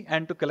activity,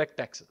 and to collect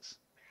taxes.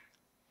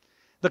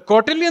 The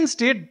Kautilyan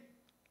state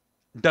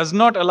does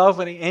not allow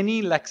for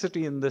any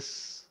laxity in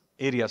this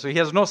area. So he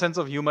has no sense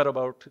of humor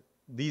about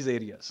these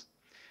areas.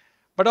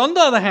 But on the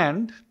other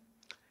hand,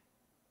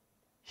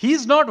 he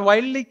is not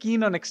wildly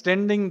keen on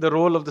extending the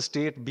role of the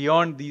state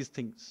beyond these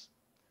things.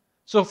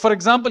 So, for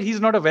example, he is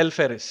not a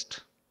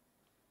welfareist.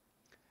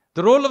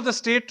 The role of the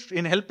state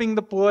in helping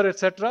the poor,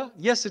 etc.,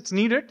 yes, it's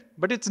needed,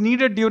 but it's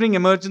needed during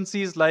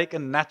emergencies like a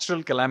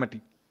natural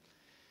calamity.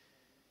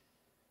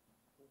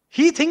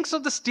 He thinks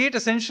of the state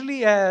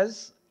essentially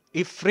as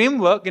a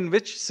framework in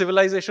which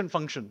civilization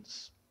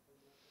functions.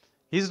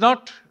 It's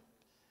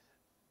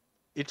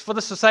for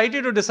the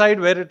society to decide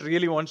where it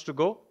really wants to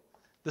go.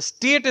 The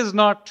state is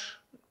there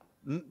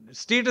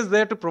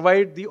to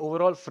provide the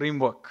overall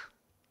framework.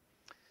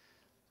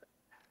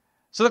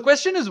 So the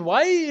question is,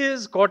 why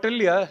is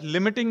Kautilya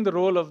limiting the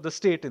role of the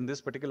state in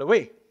this particular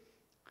way?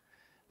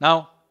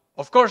 Now,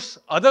 of course,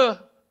 other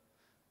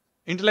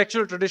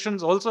intellectual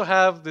traditions also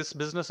have this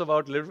business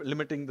about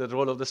limiting the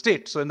role of the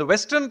state. So in the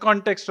Western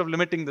context of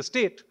limiting the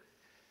state,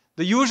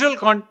 the usual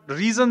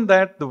reason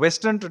that the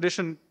Western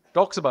tradition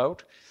talks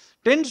about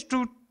tends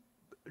to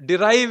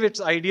derive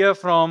its idea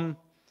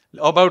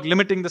about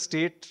limiting the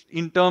state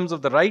in terms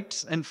of the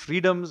rights and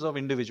freedoms of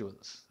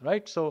individuals,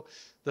 right? So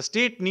the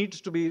state needs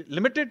to be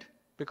limited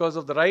because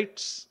of the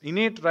rights,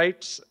 innate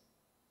rights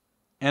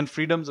and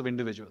freedoms of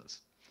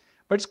individuals.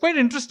 But it's quite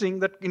interesting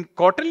that in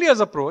Kautilya's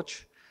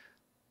approach,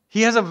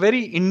 he has a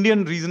very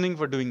Indian reasoning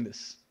for doing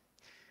this.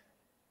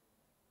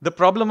 The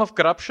problem of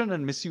corruption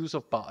and misuse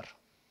of power.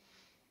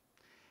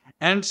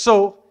 And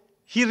so,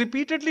 he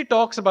repeatedly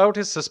talks about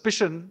his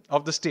suspicion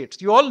of the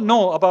states. You all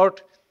know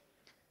about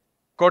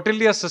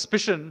Kautilya's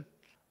suspicion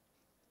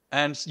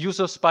and use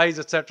of spies,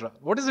 etc.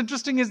 What is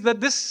interesting is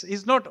that this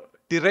is not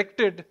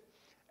directed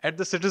at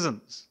the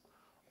citizens.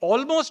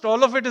 Almost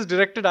all of it is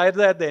directed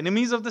either at the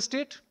enemies of the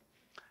state,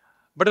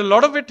 but a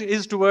lot of it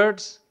is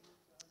towards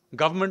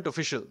government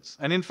officials.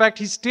 And in fact,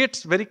 he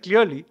states very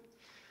clearly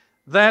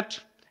that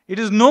it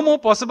is no more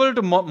possible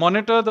to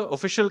monitor the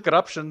official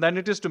corruption than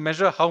it is to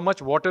measure how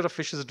much water a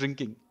fish is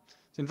drinking.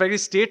 So in fact, he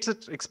states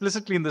it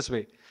explicitly in this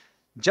way.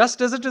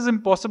 Just as it is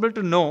impossible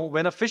to know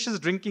when a fish is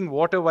drinking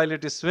water while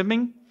it is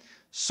swimming,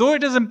 so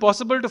it is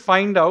impossible to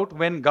find out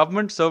when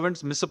government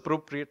servants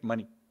misappropriate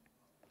money.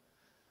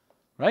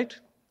 Right?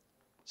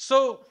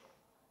 So,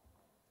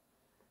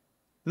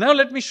 now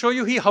let me show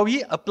you how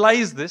he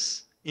applies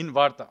this in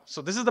Varta.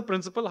 So this is the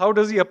principle. How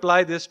does he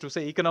apply this to,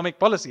 say, economic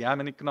policy? I'm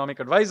an economic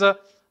advisor.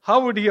 How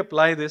would he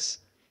apply this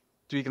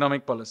to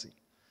economic policy?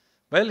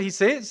 Well, he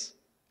says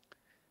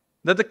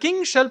that the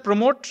king shall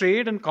promote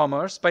trade and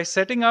commerce by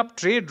setting up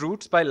trade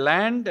routes by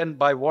land and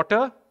by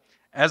water,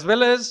 as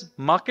well as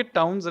market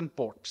towns and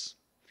ports.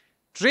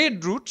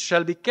 Trade routes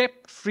shall be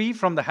kept free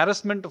from the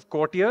harassment of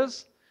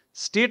courtiers,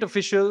 state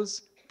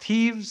officials,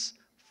 thieves,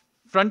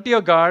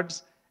 frontier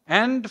guards,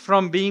 and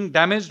from being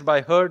damaged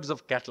by herds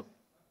of cattle.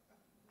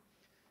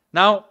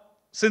 Now,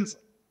 since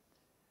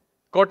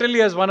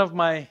Kautilya is one of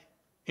my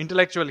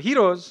intellectual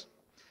heroes,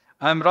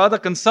 I'm rather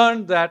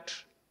concerned that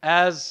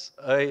as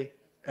a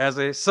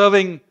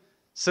serving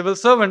civil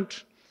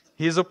servant,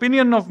 his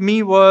opinion of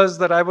me was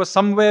that I was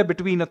somewhere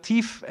between a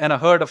thief and a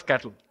herd of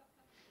cattle.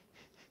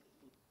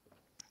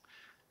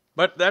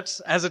 But that's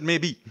as it may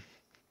be.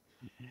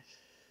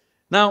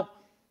 Now,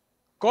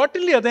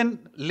 Kautilya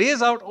then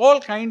lays out all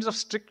kinds of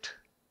strict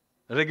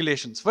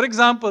regulations. For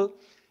example,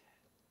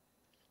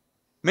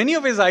 many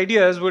of his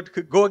ideas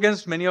would go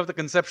against many of the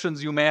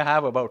conceptions you may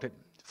have about him.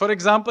 For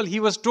example, he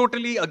was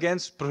totally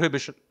against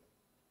prohibition.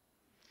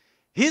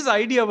 His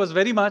idea was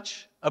very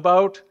much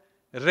about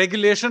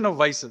regulation of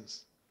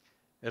vices.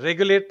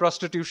 Regulate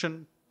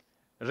prostitution,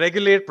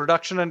 regulate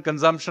production and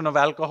consumption of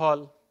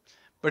alcohol.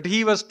 But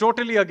he was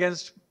totally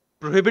against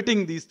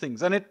prohibiting these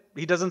things. And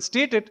he doesn't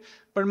state it,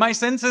 but my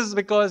sense is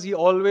because he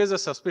always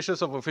is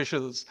suspicious of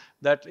officials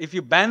that if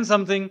you ban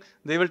something,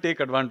 they will take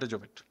advantage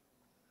of it.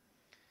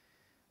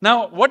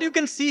 Now, what you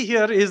can see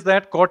here is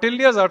that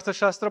Kautilya's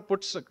Arthashastra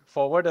puts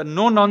forward a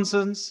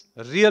no-nonsense,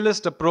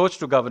 realist approach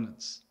to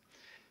governance.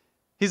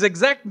 His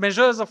exact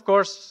measures, of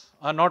course,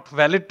 are not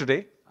valid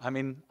today. I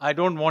mean, I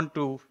don't want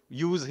to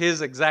use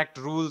his exact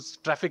rules,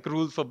 traffic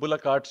rules for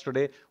bullock carts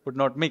today, would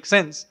not make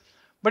sense.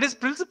 But his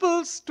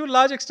principles, to a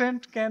large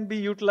extent, can be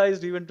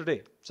utilized even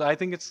today. So I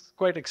think it's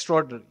quite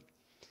extraordinary.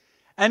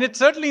 And it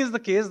certainly is the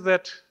case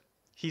that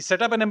he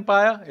set up an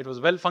empire. It was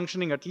well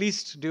functioning, at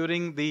least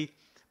during the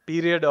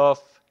period of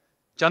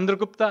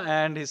Chandragupta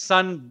and his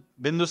son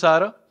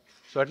Bindusara.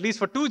 So at least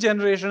for 2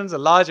 generations, a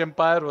large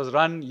empire was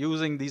run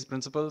using these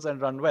principles and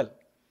run well.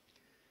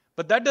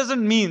 But that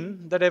doesn't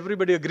mean that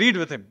everybody agreed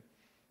with him.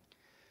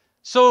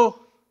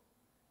 So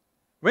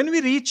when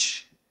we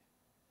reach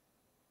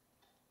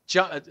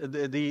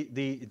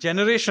the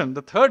generation,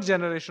 the 3rd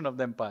generation of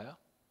the empire,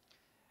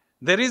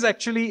 there is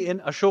actually an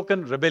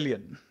Ashokan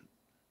rebellion.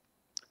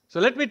 So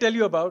let me tell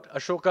you about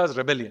Ashoka's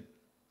rebellion.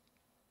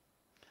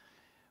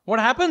 What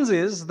happens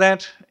is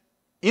that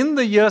in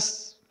the year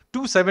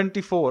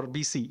 274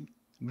 BC,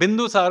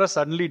 Bindusara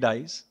suddenly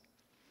dies.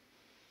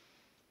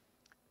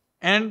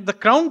 And the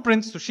crown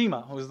prince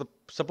Sushima, who is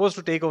supposed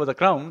to take over the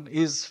crown,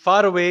 is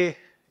far away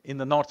in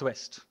the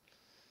northwest.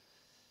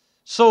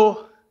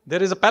 So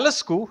there is a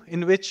palace coup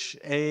in which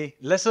a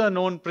lesser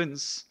known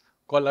prince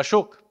called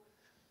Ashok,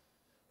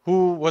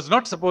 who was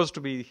not supposed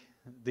to be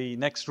the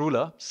next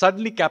ruler,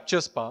 suddenly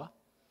captures power.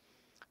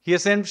 He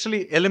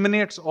essentially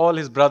eliminates all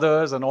his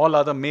brothers and all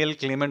other male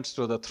claimants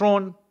to the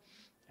throne,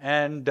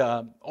 and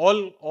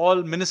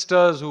all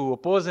ministers who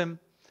oppose him,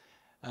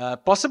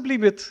 possibly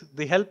with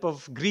the help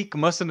of Greek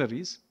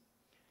mercenaries.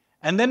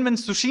 And then when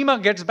Sushima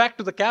gets back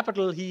to the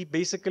capital, he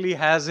basically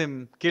has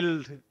him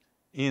killed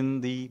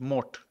in the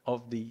moat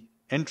of the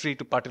entry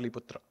to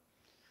Pataliputra.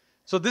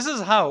 So this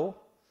is how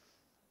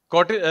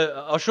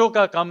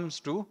Ashoka comes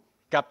to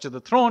capture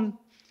the throne.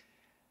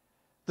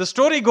 The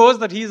story goes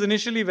that he is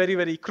initially very,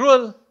 very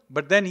cruel,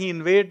 but then he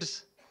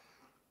invades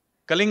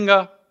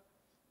Kalinga,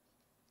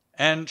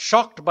 and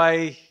shocked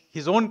by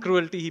his own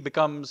cruelty, he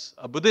becomes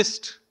a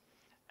Buddhist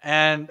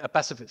and a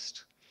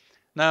pacifist.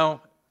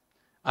 Now,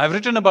 I've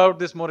written about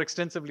this more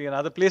extensively in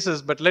other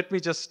places, but let me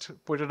just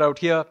put it out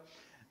here.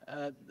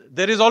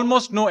 There is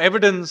almost no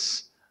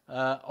evidence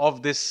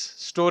of this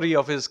story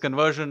of his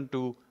conversion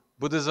to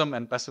Buddhism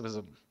and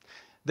pacifism.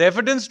 The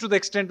evidence, to the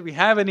extent we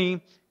have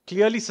any,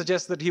 clearly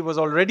suggests that he was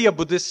already a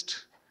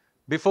Buddhist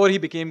before he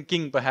became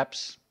king,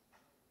 perhaps.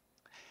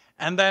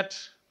 And that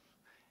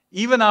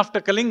even after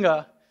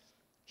Kalinga,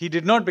 he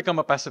did not become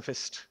a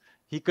pacifist.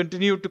 He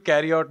continued to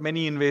carry out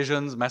many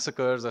invasions,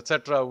 massacres,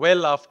 etc.,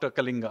 well after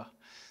Kalinga.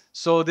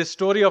 So this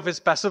story of his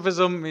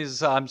pacifism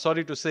is, I'm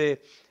sorry to say,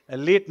 a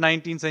late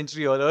 19th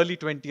century or early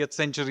 20th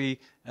century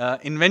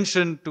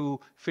invention to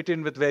fit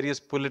in with various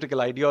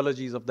political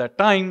ideologies of that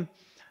time.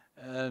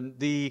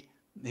 The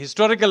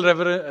historical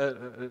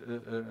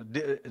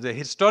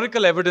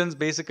evidence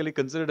basically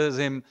considers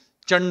him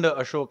Chanda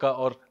Ashoka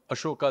or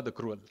Ashoka the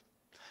Cruel.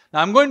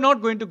 Now, I'm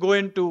not going to go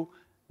into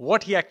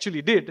what he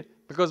actually did,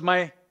 because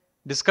my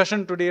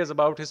discussion today is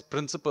about his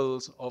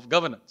principles of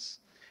governance.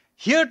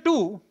 Here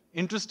too,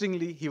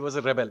 interestingly, he was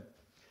a rebel.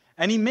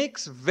 And he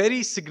makes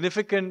very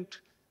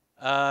significant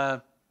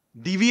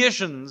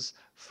deviations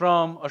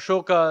from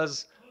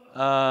Ashoka's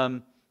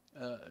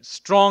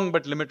strong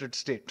but limited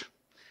state.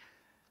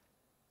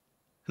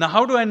 Now,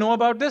 how do I know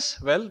about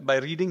this? Well, by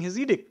reading his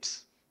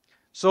edicts.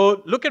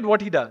 So, look at what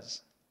he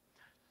does.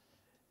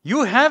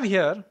 You have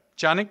here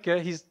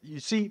Chanakya. You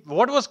see,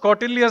 what was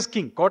Kautilya's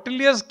king?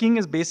 Kautilya's king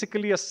is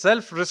basically a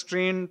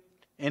self-restrained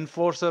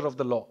enforcer of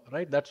the law,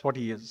 right? That's what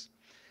he is.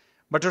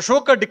 But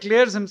Ashoka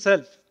declares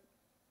himself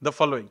the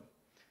following: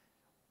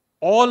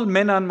 all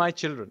men are my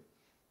children.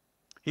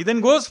 He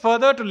then goes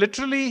further to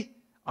literally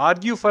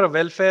argue for a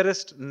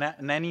welfarist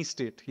nanny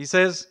state. He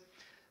says,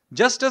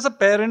 just as a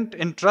parent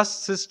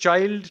entrusts his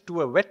child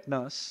to a wet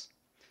nurse,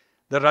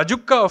 the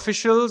Rajuka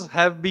officials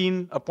have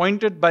been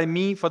appointed by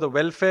me for the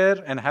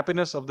welfare and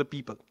happiness of the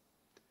people.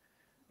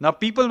 Now,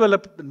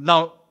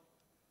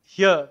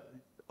 here,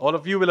 all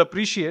of you will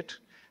appreciate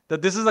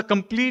that this is a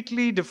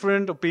completely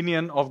different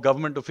opinion of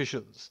government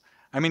officials.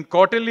 I mean,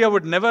 Kautilya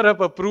would never have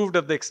approved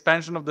of the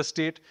expansion of the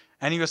state,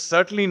 and he would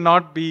certainly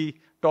not be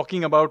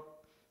talking about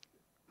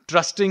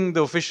trusting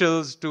the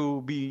officials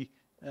to be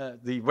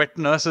the wet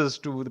nurses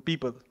to the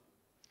people.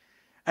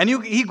 And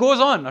he goes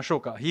on,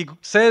 Ashoka. He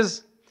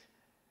says,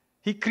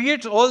 he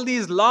creates all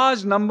these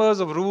large numbers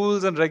of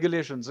rules and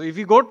regulations. So if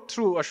you go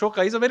through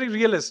Ashoka, he's a very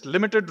realist,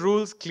 limited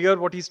rules, clear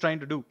what he's trying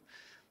to do.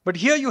 But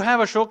here you have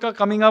Ashoka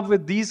coming up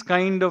with these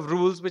kind of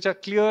rules which are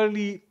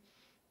clearly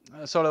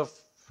sort of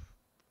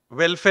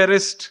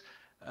welfarist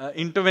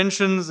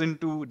interventions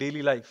into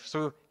daily life.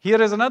 So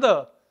here is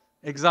another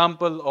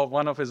example of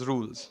one of his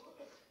rules.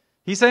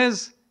 He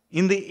says,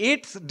 in the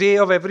 8th day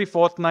of every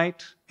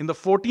fortnight, in the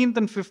 14th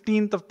and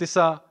 15th of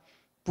Tisa,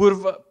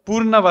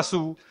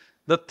 Purnavasu,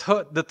 the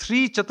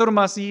 3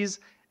 Chaturmasis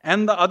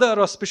and the other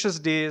auspicious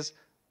days,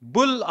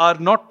 bull are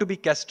not to be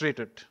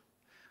castrated.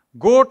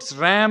 Goats,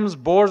 rams,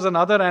 boars and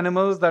other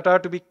animals that are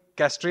to be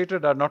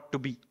castrated are not to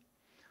be.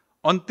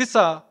 On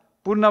Tisa,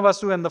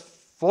 Purnavasu and the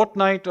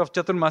fortnight of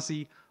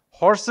Chaturmasi,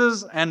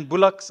 horses and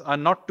bullocks are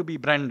not to be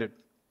branded.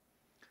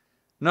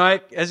 Now,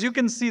 as you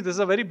can see, this is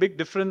a very big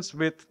difference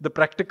with the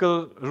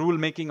practical rule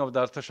making of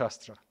the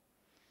Arthashastra.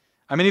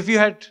 I mean,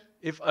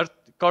 if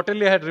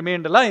Kautilya had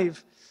remained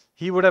alive,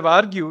 he would have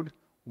argued,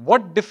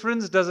 what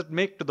difference does it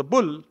make to the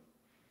bull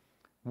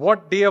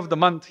what day of the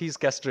month he is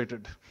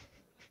castrated?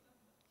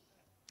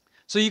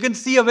 So you can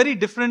see a very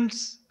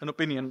difference in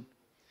opinion.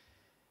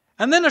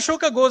 And then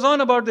Ashoka goes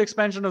on about the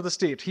expansion of the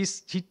state.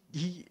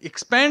 He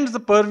expands the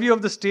purview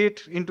of the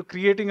state into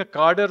creating a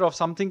cadre of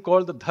something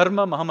called the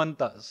Dharma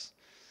Mahamantas,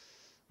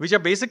 which are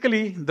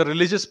basically the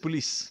religious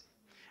police.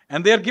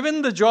 And they are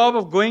given the job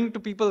of going to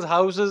people's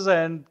houses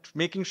and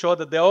making sure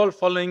that they're all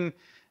following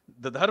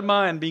the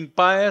Dharma and being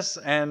pious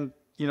and,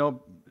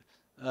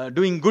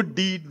 doing good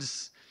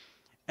deeds.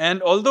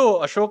 And although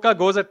Ashoka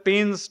goes at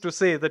pains to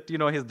say that,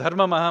 his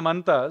Dharma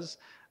Mahamantas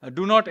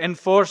do not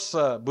enforce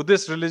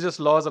Buddhist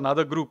religious laws on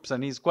other groups,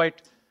 and he's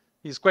quite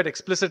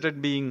explicit in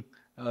being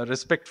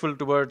respectful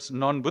towards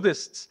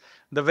non-Buddhists,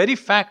 the very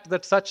fact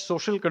that such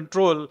social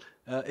control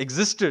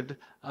existed,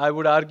 I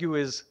would argue,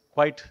 is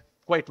quite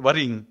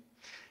worrying.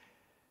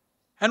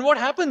 And what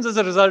happens as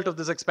a result of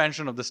this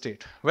expansion of the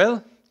state?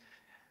 Well,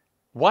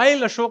 while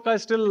Ashoka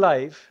is still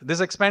alive,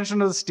 this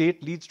expansion of the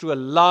state leads to a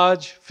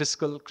large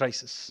fiscal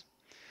crisis.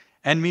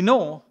 And we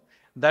know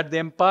that the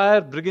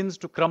empire begins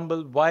to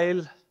crumble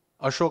while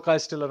Ashoka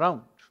is still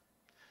around.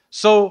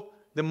 So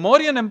the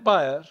Mauryan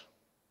Empire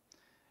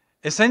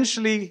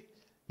essentially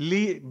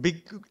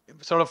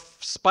sort of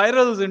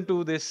spirals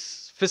into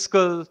this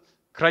fiscal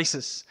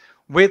crisis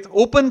with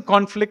open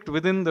conflict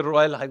within the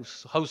royal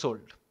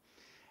household.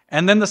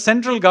 And then the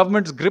central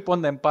government's grip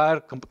on the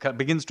empire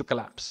begins to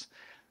collapse.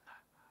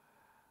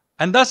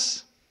 And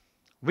thus,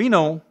 we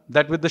know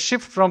that with the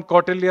shift from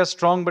Kautilya's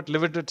strong but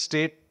limited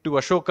state to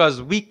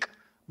Ashoka's weak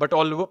but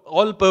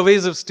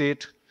all-pervasive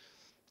state,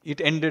 it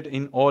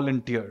ended all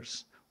in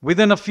tears.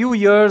 Within a few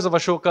years of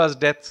Ashoka's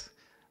death,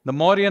 the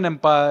Mauryan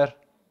Empire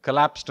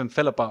collapsed and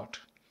fell apart.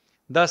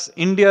 Thus,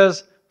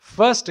 India's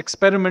first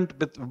experiment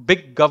with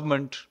big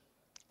government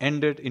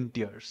ended in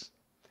tears.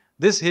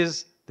 This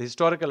is the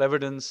historical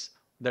evidence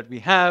that we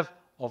have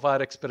of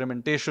our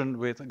experimentation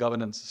with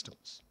governance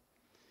systems.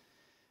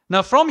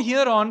 Now, from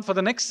here on, for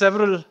the next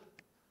several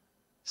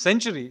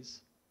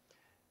centuries,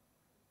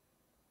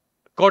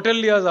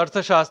 Kautilya's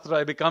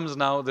Arthashastra becomes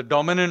now the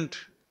dominant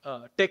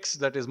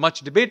text that is much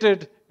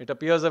debated. It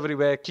appears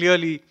everywhere.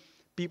 Clearly,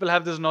 people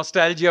have this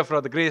nostalgia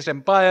for the great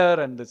empire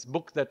and this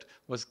book that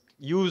was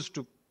used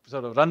to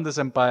sort of run this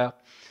empire.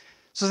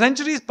 So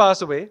centuries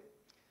pass away.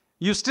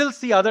 You still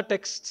see other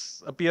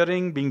texts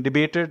appearing, being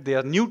debated. There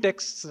are new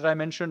texts that I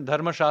mentioned,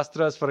 Dharma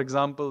Shastras, for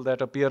example,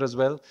 that appear as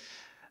well.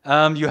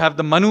 You have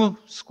the Manu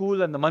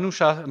school and the Manu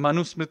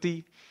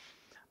Smriti.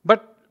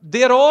 But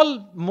they are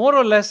all more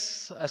or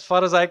less, as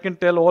far as I can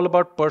tell, all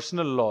about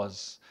personal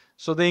laws.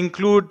 So they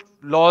include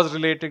laws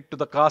related to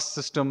the caste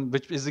system,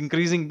 which is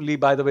increasingly,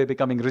 by the way,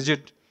 becoming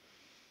rigid.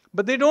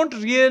 But they don't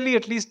really,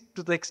 at least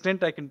to the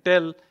extent I can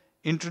tell,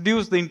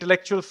 introduce the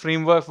intellectual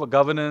framework for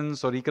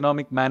governance or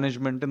economic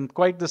management in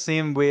quite the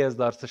same way as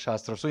the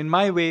Arthashastra. So in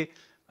my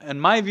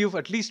view,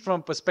 at least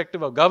from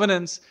perspective of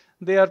governance,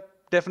 they are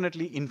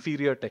definitely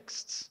inferior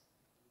texts.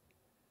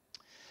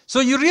 So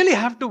you really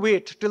have to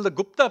wait till the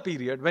Gupta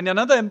period, when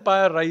another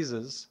empire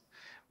rises,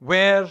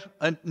 where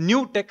a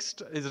new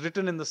text is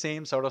written in the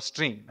same sort of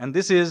strain. And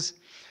this is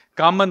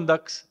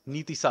Kamandak's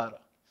Nitisara.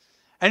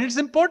 And it's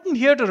important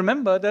here to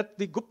remember that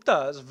the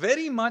Guptas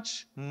very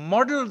much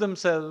modeled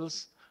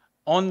themselves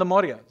on the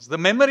Mauryas. The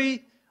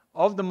memory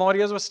of the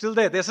Mauryas was still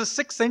there. There's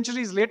 6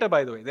 centuries later,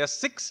 by the way. There's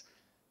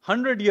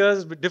 600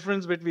 years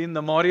difference between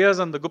the Mauryas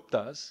and the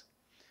Guptas.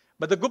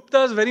 But the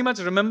Guptas very much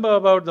remember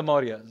about the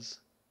Mauryas.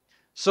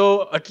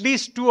 So at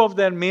least 2 of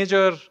their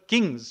major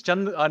kings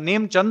are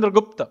named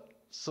Chandragupta.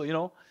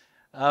 So,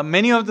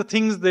 many of the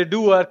things they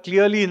do are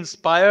clearly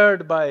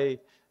inspired by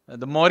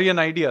the Mauryan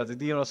ideas.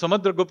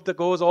 Samudragupta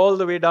goes all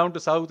the way down to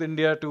South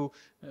India to,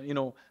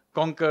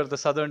 conquer the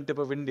southern tip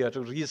of India,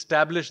 to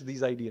re-establish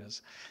these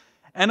ideas.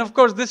 And of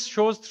course, this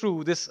shows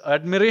through, this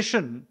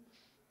admiration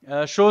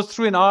shows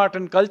through in art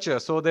and culture.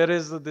 So there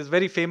is this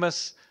very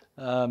famous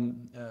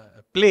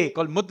play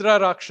called Mudra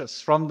Rakshas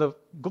from the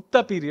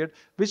Gupta period,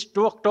 which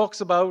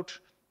talks about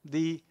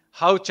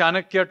how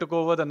Chanakya took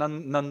over the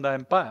Nanda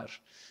Empire.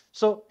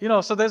 So,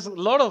 so there's a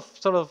lot of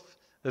sort of,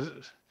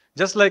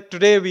 just like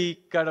today we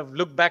kind of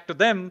look back to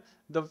them,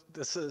 the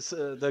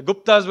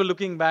Guptas were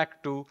looking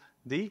back to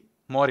the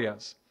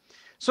Mauryas.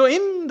 So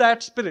in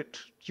that spirit,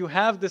 you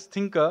have this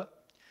thinker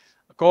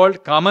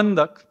called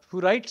Kamandak,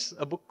 who writes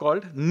a book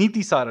called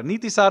Nitisara.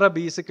 Nitisara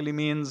basically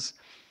means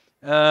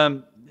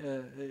the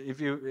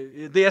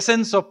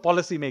essence of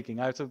policy making.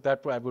 So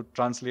that I would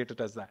translate it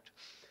as that.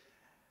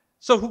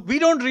 So we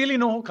don't really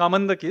know who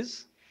Kamandak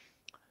is.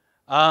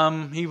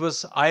 He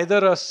was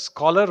either a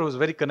scholar who was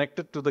very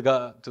connected to the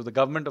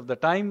government of the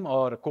time,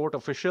 or a court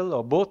official,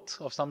 or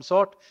both of some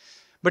sort.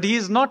 But he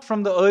is not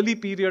from the early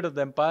period of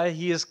the empire.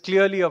 He is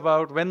clearly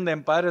about when the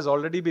empire has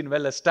already been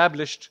well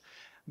established,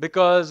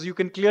 because you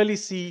can clearly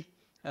see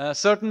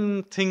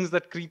certain things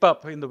that creep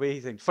up in the way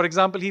he thinks. For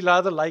example, he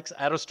rather likes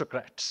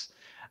aristocrats.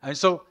 And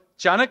so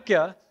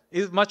Chanakya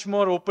is much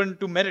more open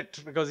to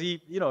merit, because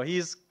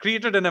he's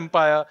created an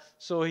empire,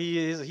 so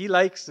he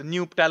likes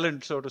new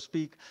talent, so to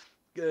speak.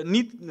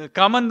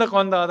 Kamandak,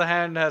 on the other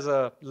hand, has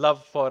a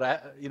love for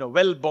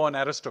well-born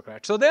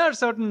aristocrats. So there are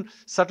certain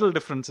subtle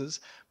differences,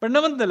 but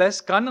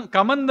nevertheless,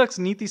 Kamandak's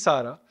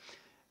Nitisara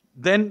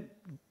then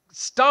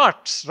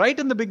starts right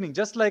in the beginning,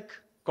 just like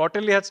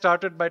Kautilya had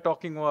started by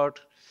talking about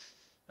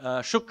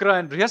Shukra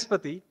and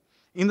Brihaspati.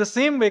 In the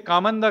same way,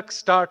 Kamandak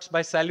starts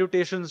by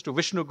salutations to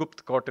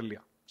Vishnugupta Kautilya.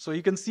 So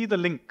you can see the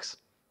links.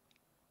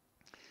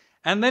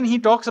 And then he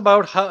talks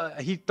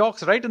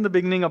right in the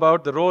beginning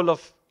about the role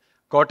of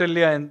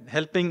Kautilya in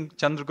helping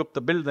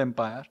Chandragupta build the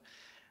empire.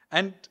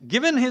 And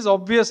given his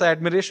obvious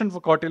admiration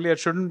for Kautilya, it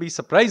shouldn't be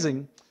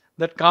surprising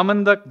that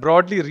Kamandak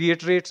broadly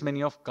reiterates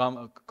many of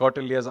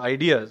Kautilya's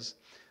ideas.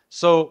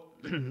 So,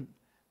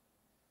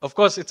 of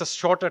course, it's a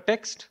shorter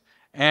text,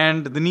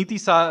 and the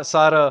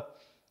Nitisara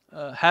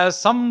has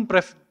some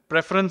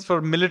preference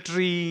for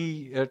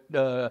military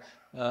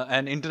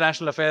and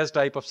international affairs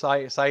type of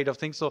side of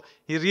things. So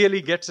he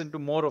really gets into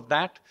more of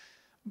that.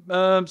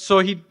 So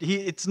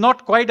it's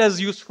not quite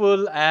as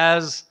useful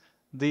as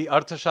the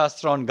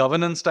Arthashastra on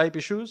governance type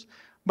issues,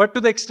 but to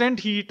the extent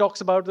he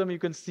talks about them, you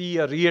can see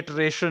a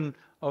reiteration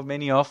of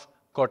many of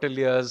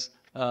Kautilya's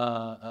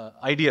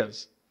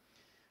ideas.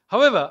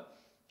 However,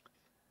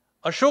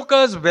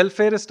 Ashoka's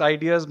welfarist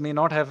ideas may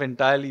not have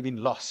entirely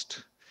been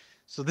lost.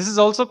 So this is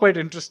also quite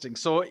interesting.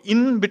 So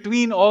in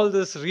between all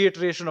this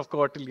reiteration of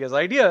Kautilya's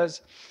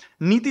ideas,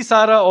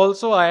 Nitisara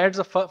also adds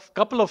a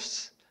couple of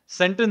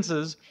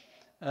sentences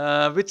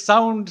which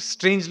sound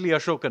strangely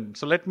Ashokan.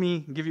 So let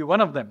me give you one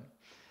of them.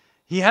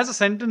 He has a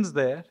sentence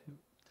there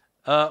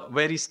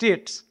where he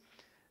states,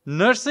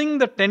 nursing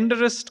the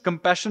tenderest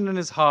compassion in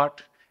his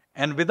heart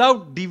and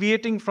without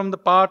deviating from the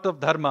path of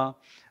dharma,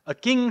 a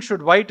king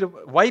should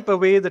wipe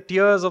away the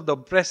tears of the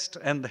oppressed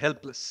and the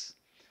helpless.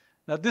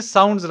 Now this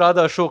sounds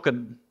rather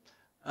Ashokan.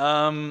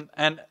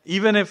 And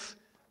even if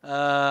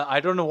I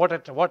don't know what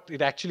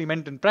it actually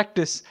meant in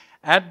practice,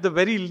 at the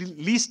very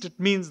least it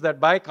means that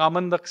by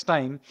Kamandak's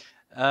time,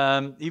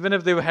 even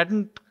if they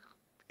hadn't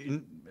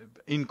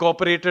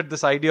incorporated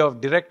this idea of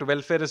direct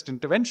welfarist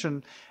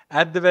intervention,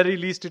 at the very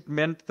least it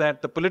meant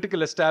that the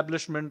political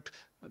establishment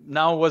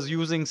now was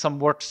using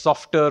somewhat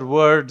softer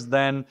words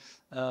than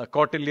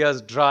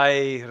Kautilya's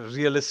dry,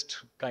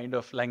 realist kind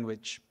of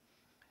language.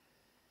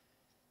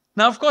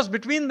 Now, of course,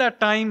 between that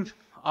time,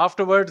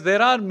 afterwards,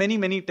 there are many,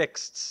 many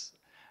texts.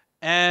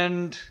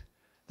 And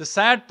the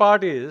sad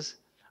part is,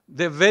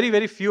 there very,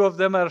 very few of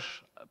them are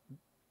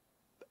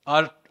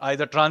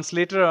either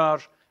translated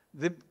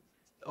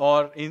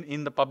or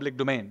in the public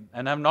domain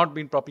and have not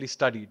been properly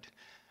studied.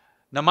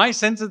 Now, my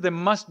sense is there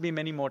must be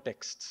many more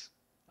texts.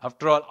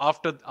 After all,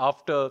 after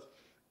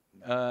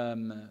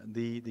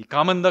the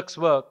Kamandak's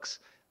works,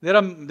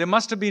 there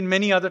must have been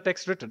many other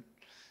texts written.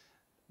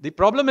 The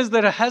problem is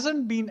there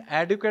hasn't been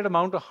adequate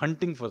amount of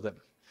hunting for them.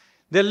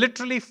 There are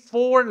literally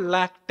 4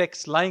 lakh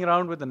texts lying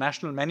around with the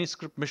National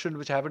Manuscript Mission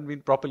which haven't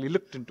been properly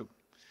looked into.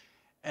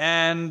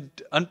 And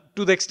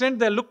to the extent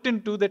they're looked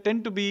into, they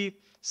tend to be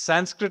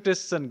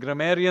Sanskritists and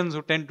grammarians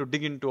who tend to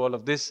dig into all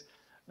of this,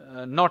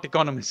 not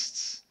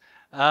economists.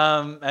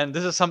 And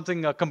this is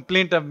a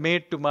complaint I've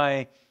made to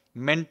my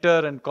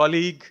mentor and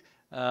colleague,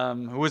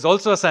 who is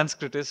also a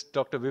Sanskritist,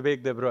 Dr.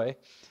 Vivek Debroy.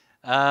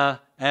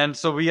 And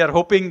so we are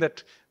hoping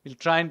that we'll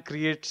try and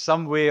create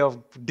some way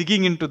of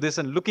digging into this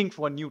and looking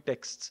for new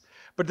texts.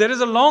 But there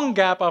is a long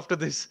gap after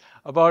this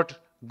about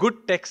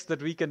good texts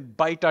that we can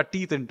bite our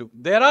teeth into.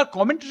 There are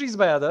commentaries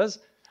by others.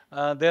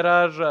 There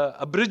are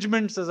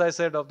abridgments, as I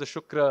said, of the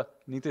Shukra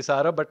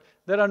Nitisara, but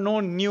there are no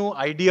new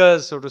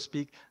ideas, so to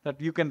speak, that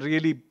you can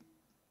really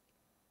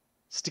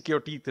stick your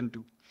teeth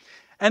into.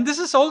 And this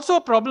is also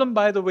a problem,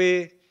 by the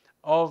way,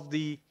 of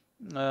the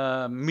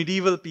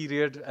medieval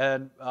period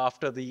and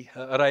after the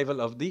arrival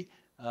of the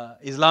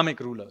Islamic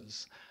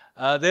rulers.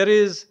 There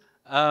is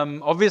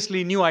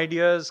obviously new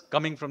ideas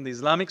coming from the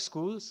Islamic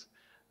schools.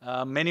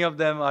 Many of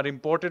them are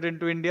imported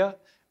into India.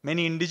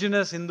 Many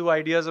indigenous Hindu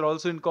ideas are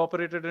also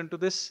incorporated into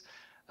this.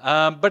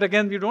 But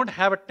again, we don't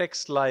have a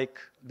text like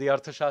the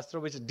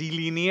Arthashastra which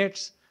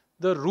delineates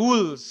the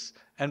rules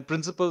and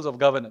principles of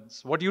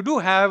governance. What you do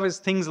have is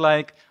things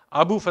like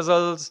Abu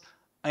Fazal's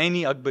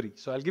Aini Akbari.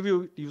 So I'll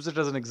use it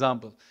as an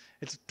example.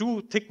 It's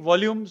 2 thick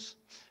volumes,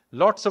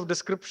 lots of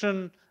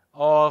description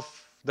of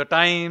the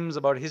times,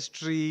 about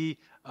history,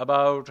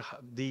 about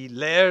the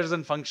layers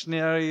and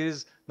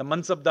functionaries, the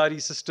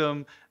Mansabdari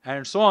system,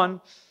 and so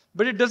on.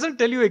 But it doesn't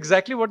tell you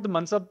exactly what the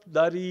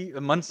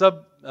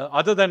Mansab,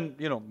 other than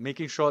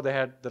making sure they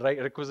had the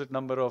requisite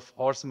number of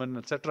horsemen,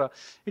 etc.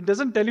 It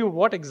doesn't tell you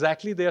what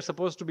exactly they are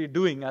supposed to be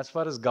doing as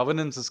far as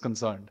governance is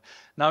concerned.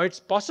 Now, it's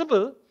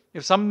possible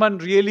if someone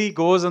really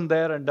goes in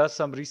there and does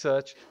some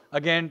research,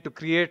 again, to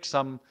create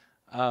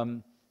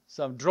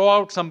draw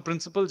out some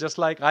principle, just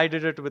like I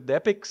did it with the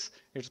epics.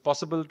 It's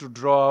possible to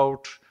draw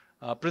out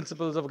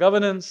principles of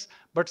governance,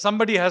 but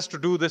somebody has to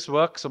do this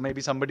work. So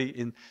maybe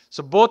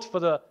so both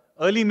for the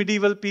early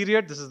medieval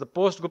period, this is the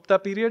post-Gupta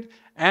period,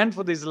 and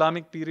for the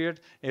Islamic period,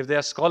 if there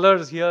are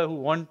scholars here who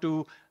want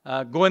to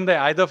go in there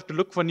either to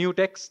look for new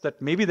texts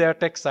that maybe there are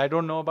texts I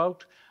don't know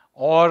about,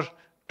 or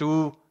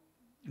to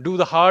do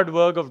the hard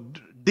work of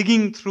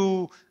digging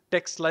through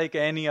texts like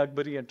Aini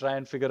Akbari and try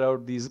and figure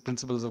out these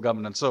principles of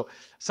governance. So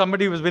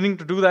somebody who is willing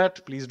to do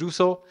that, please do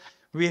so.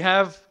 We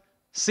have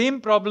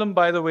same problem,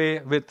 by the way,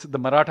 with the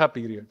Maratha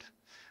period.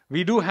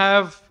 We do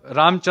have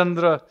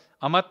Ramchandra,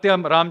 Amatya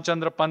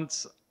Ramchandra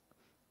Pant's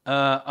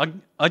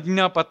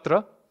Ajna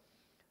Patra.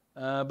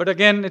 But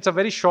again, it's a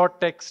very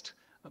short text.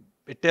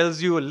 It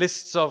tells you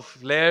lists of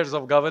layers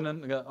of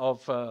governance,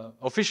 of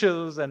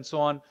officials and so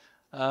on.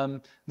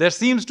 There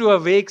seems to a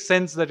vague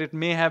sense that it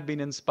may have been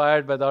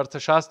inspired by the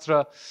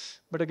Arthashastra,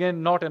 but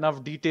again, not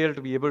enough detail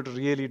to be able to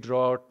really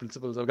draw out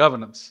principles of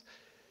governance.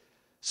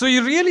 So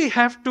you really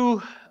have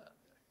to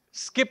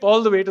skip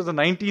all the way to the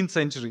 19th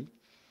century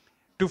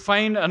to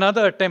find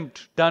another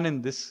attempt done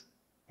in this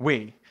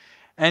way.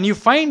 And you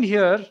find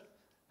here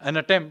an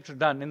attempt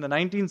done in the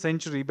 19th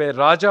century by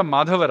Raja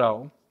Madhava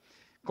Rao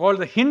called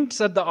The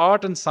Hints at the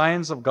Art and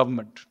Science of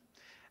Government.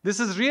 This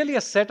is really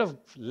a set of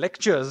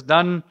lectures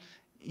done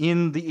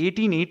in the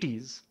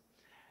 1880s.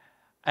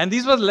 And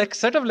these were a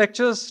set of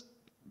lectures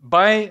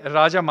by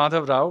Raja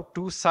Madhav Rao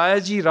to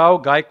Sayaji Rao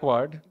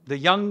Gaikwad, the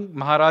young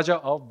Maharaja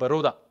of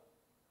Baroda.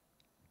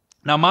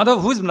 Now,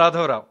 Madhav, who is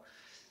Madhav Rao?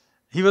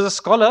 He was a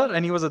scholar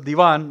and he was a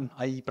Diwan,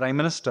 i.e. Prime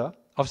Minister,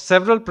 of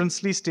several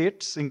princely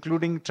states,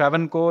 including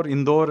Travancore,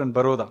 Indore, and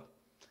Baroda.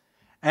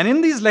 And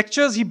in these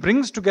lectures, he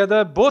brings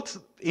together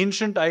both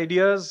ancient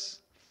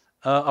ideas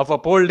of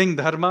upholding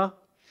dharma.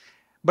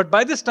 But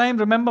by this time,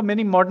 remember,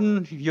 many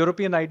modern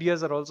European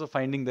ideas are also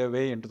finding their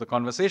way into the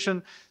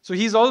conversation. So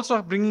he's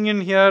also bringing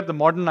in here the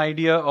modern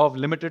idea of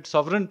limited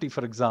sovereignty,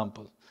 for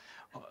example.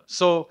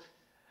 So,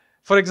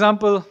 for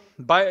example,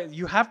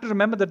 you have to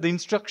remember that the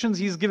instructions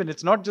he's given,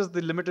 it's not just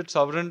the limited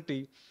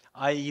sovereignty,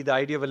 i.e. the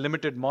idea of a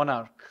limited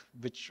monarch,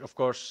 which of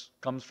course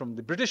comes from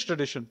the British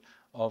tradition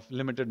of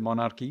limited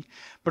monarchy,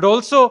 but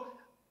also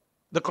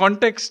the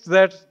context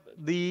that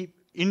the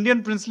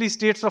Indian princely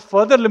states are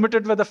further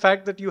limited by the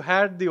fact that you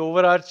had the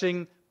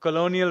overarching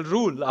colonial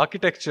rule,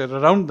 architecture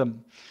around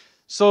them.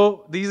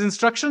 So these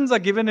instructions are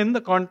given in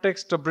the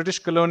context of British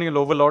colonial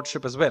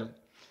overlordship as well.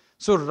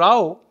 So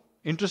Rao,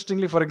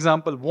 interestingly, for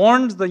example,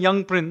 warns the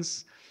young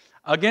prince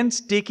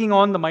against taking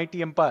on the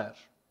mighty empire.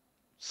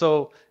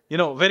 So,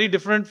 very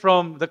different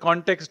from the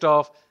context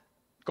of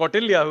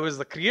Kautilya, who is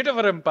the creator of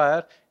our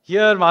empire.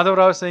 Here, Madhav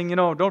Rao is saying,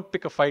 don't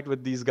pick a fight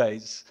with these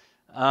guys.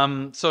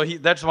 So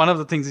that's one of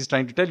the things he's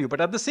trying to tell you. But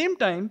at the same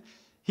time,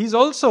 he's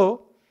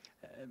also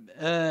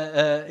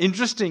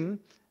interesting,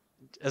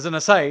 as an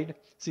aside,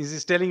 since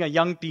he's telling a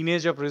young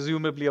teenager,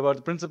 presumably, about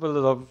the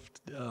principles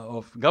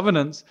of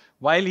governance,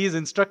 while he's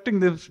instructing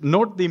them,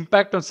 note the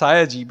impact on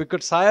Sayaji,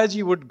 because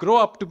Sayaji would grow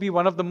up to be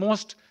one of the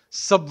most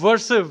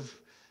subversive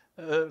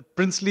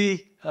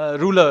princely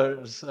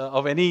rulers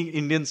of any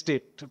Indian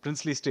state,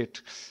 princely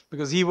state,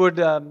 because he would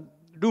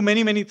do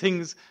many, many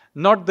things,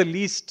 not the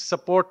least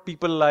support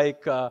people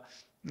like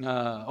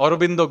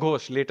Aurobindo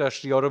Ghosh, later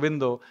Shri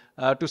Aurobindo,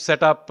 to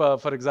set up,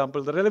 for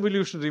example, the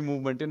revolutionary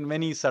movement in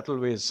many subtle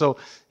ways. So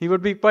he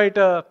would be quite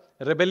a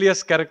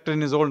rebellious character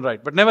in his own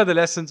right. But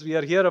nevertheless, since we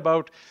are here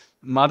about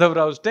Madhav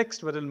Rao's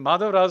text, but in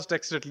Madhav Rao's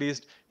text at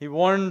least, he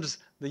warns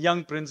the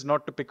young prince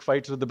not to pick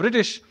fights with the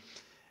British.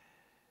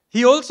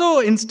 He also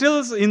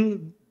instills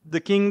in the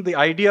king the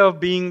idea of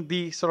being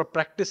the sort of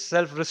practice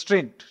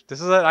self-restraint.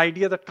 This is an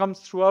idea that comes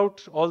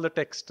throughout all the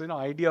text,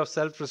 idea of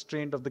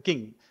self-restraint of the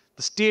king.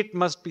 The state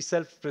must be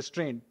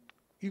self-restrained.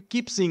 You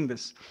keep seeing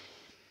this.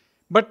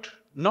 But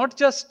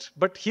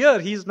here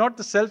he's not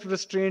the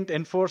self-restraint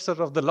enforcer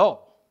of the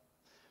law.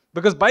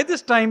 Because by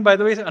this time, by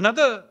the way,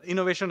 another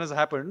innovation has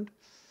happened,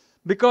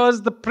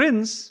 because the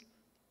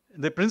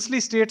princely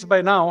states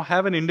by now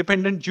have an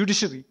independent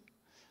judiciary.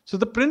 So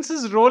the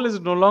prince's role is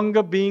no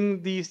longer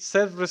being the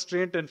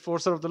self-restraint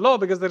enforcer of the law,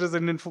 because there is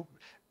an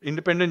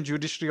independent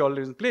judiciary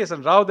already in place.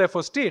 And Rao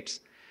therefore states,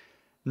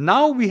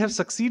 now we have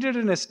succeeded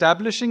in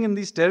establishing in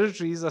these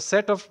territories a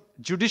set of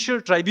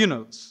judicial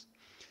tribunals,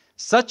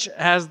 such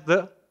as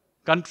the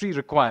country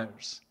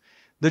requires.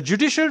 The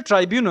judicial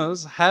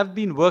tribunals have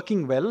been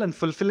working well and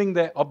fulfilling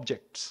their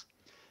objects.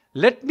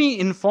 Let me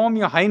inform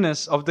your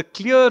highness of the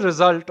clear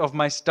result of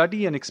my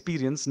study and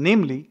experience,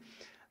 namely,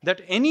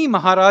 that any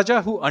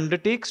Maharaja who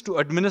undertakes to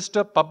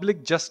administer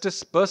public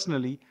justice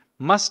personally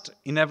must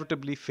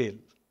inevitably fail.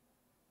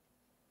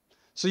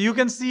 So you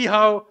can see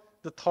how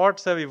the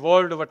thoughts have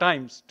evolved over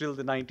time till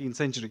the 19th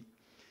century.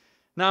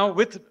 Now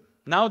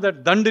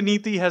that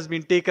Dandaniti has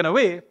been taken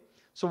away,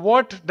 so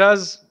what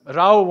does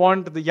Rao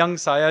want the young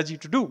Sayaji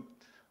to do?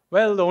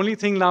 Well, the only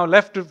thing now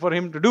left for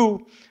him to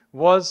do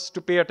was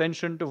to pay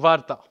attention to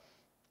Varta,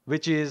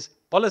 which is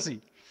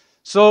policy.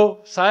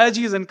 So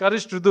Sayaji is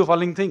encouraged to do the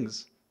following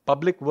things: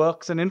 public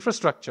works and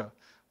infrastructure,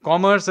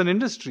 commerce and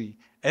industry,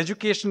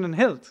 education and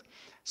health.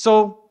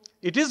 So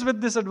it is with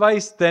this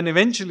advice then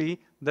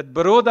eventually that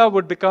Baroda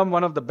would become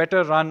one of the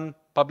better run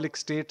public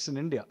states in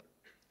India.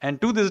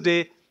 And to this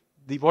day,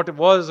 what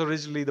was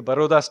originally the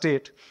Baroda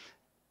state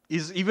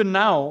is even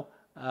now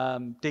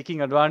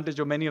taking advantage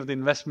of many of the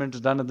investments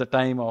done at the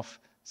time of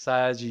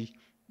Sayaji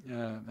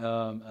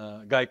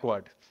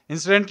Gaikwad.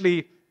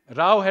 Incidentally,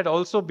 Rao had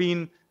also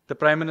been the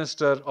Prime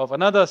Minister of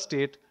another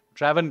state,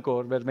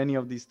 Travancore, where many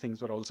of these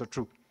things were also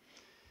true.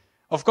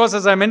 Of course,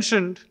 as I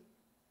mentioned,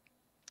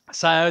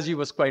 Sayaji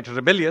was quite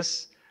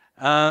rebellious,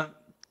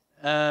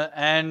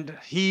 and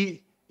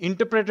he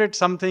interpreted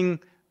something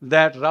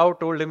that Rao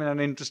told him in an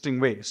interesting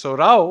way. So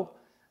Rao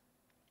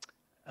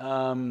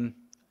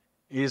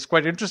is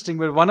quite interesting,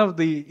 but one of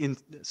the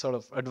sort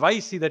of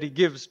advice that he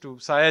gives to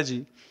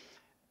Sayaji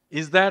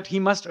is that he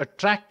must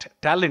attract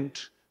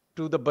talent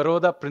to the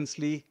Baroda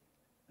princely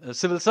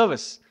civil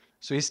service.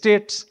 So he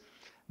states,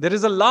 there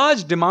is a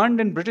large demand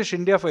in British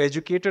India for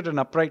educated and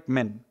upright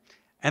men,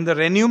 and the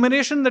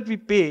remuneration that we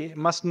pay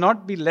must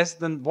not be less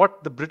than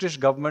what the British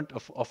government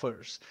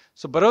offers.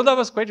 So Baroda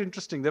was quite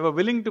interesting. They were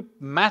willing to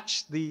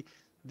match the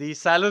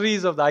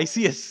salaries of the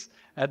ICS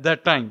at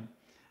that time.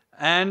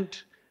 And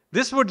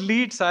this would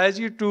lead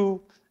Sayaji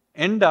to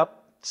end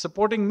up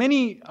supporting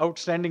many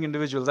outstanding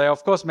individuals. I,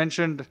 of course,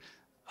 mentioned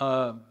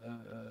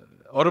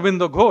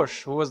Aurobindo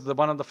Ghosh, who was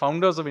one of the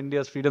founders of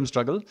India's freedom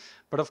struggle,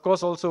 but of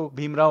course also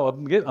Bhimrao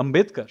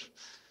Ambedkar.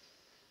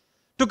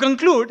 To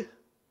conclude,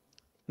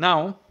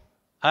 now,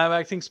 I have,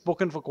 I think,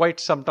 spoken for quite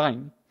some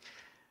time,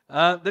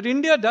 that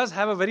India does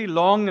have a very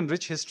long and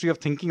rich history of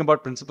thinking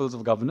about principles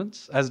of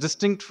governance, as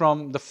distinct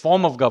from the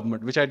form of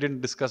government, which I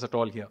didn't discuss at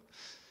all here.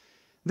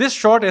 This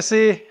short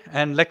essay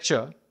and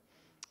lecture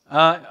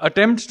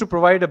attempts to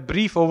provide a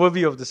brief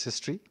overview of this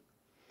history,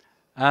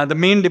 the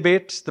main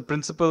debates, the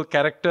principal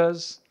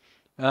characters.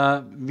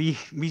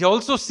 We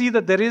also see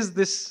that there is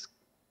this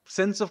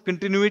sense of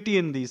continuity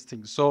in these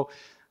things. So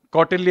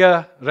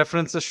Kautilya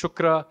references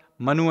Shukra,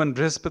 Manu and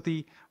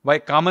Brihaspati, while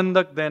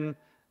Kamandak then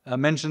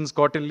mentions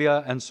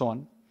Kautilya and so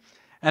on.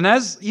 And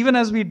even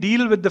as we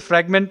deal with the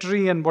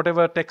fragmentary and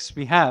whatever texts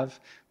we have,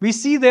 we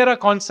see there are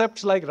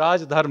concepts like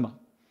Raj Dharma,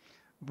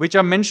 which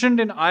are mentioned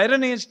in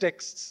Iron Age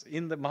texts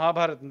in the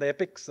Mahabharata and the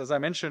epics, as I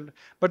mentioned,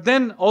 but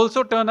then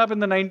also turn up in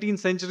the 19th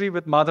century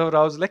with Madhav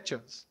Rao's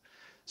lectures.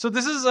 So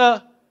this is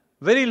a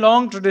very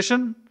long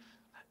tradition,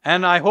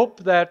 and I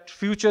hope that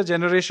future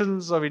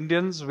generations of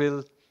Indians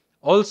will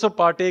also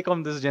partake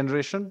on this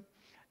generation,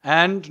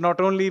 and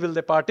not only will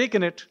they partake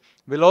in it,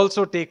 will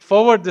also take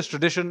forward this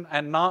tradition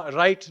and now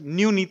write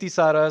new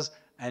Nitisaras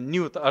and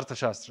new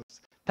Arthashastras.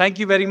 Thank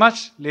you very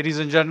much, ladies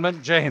and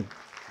gentlemen. Jai Hind.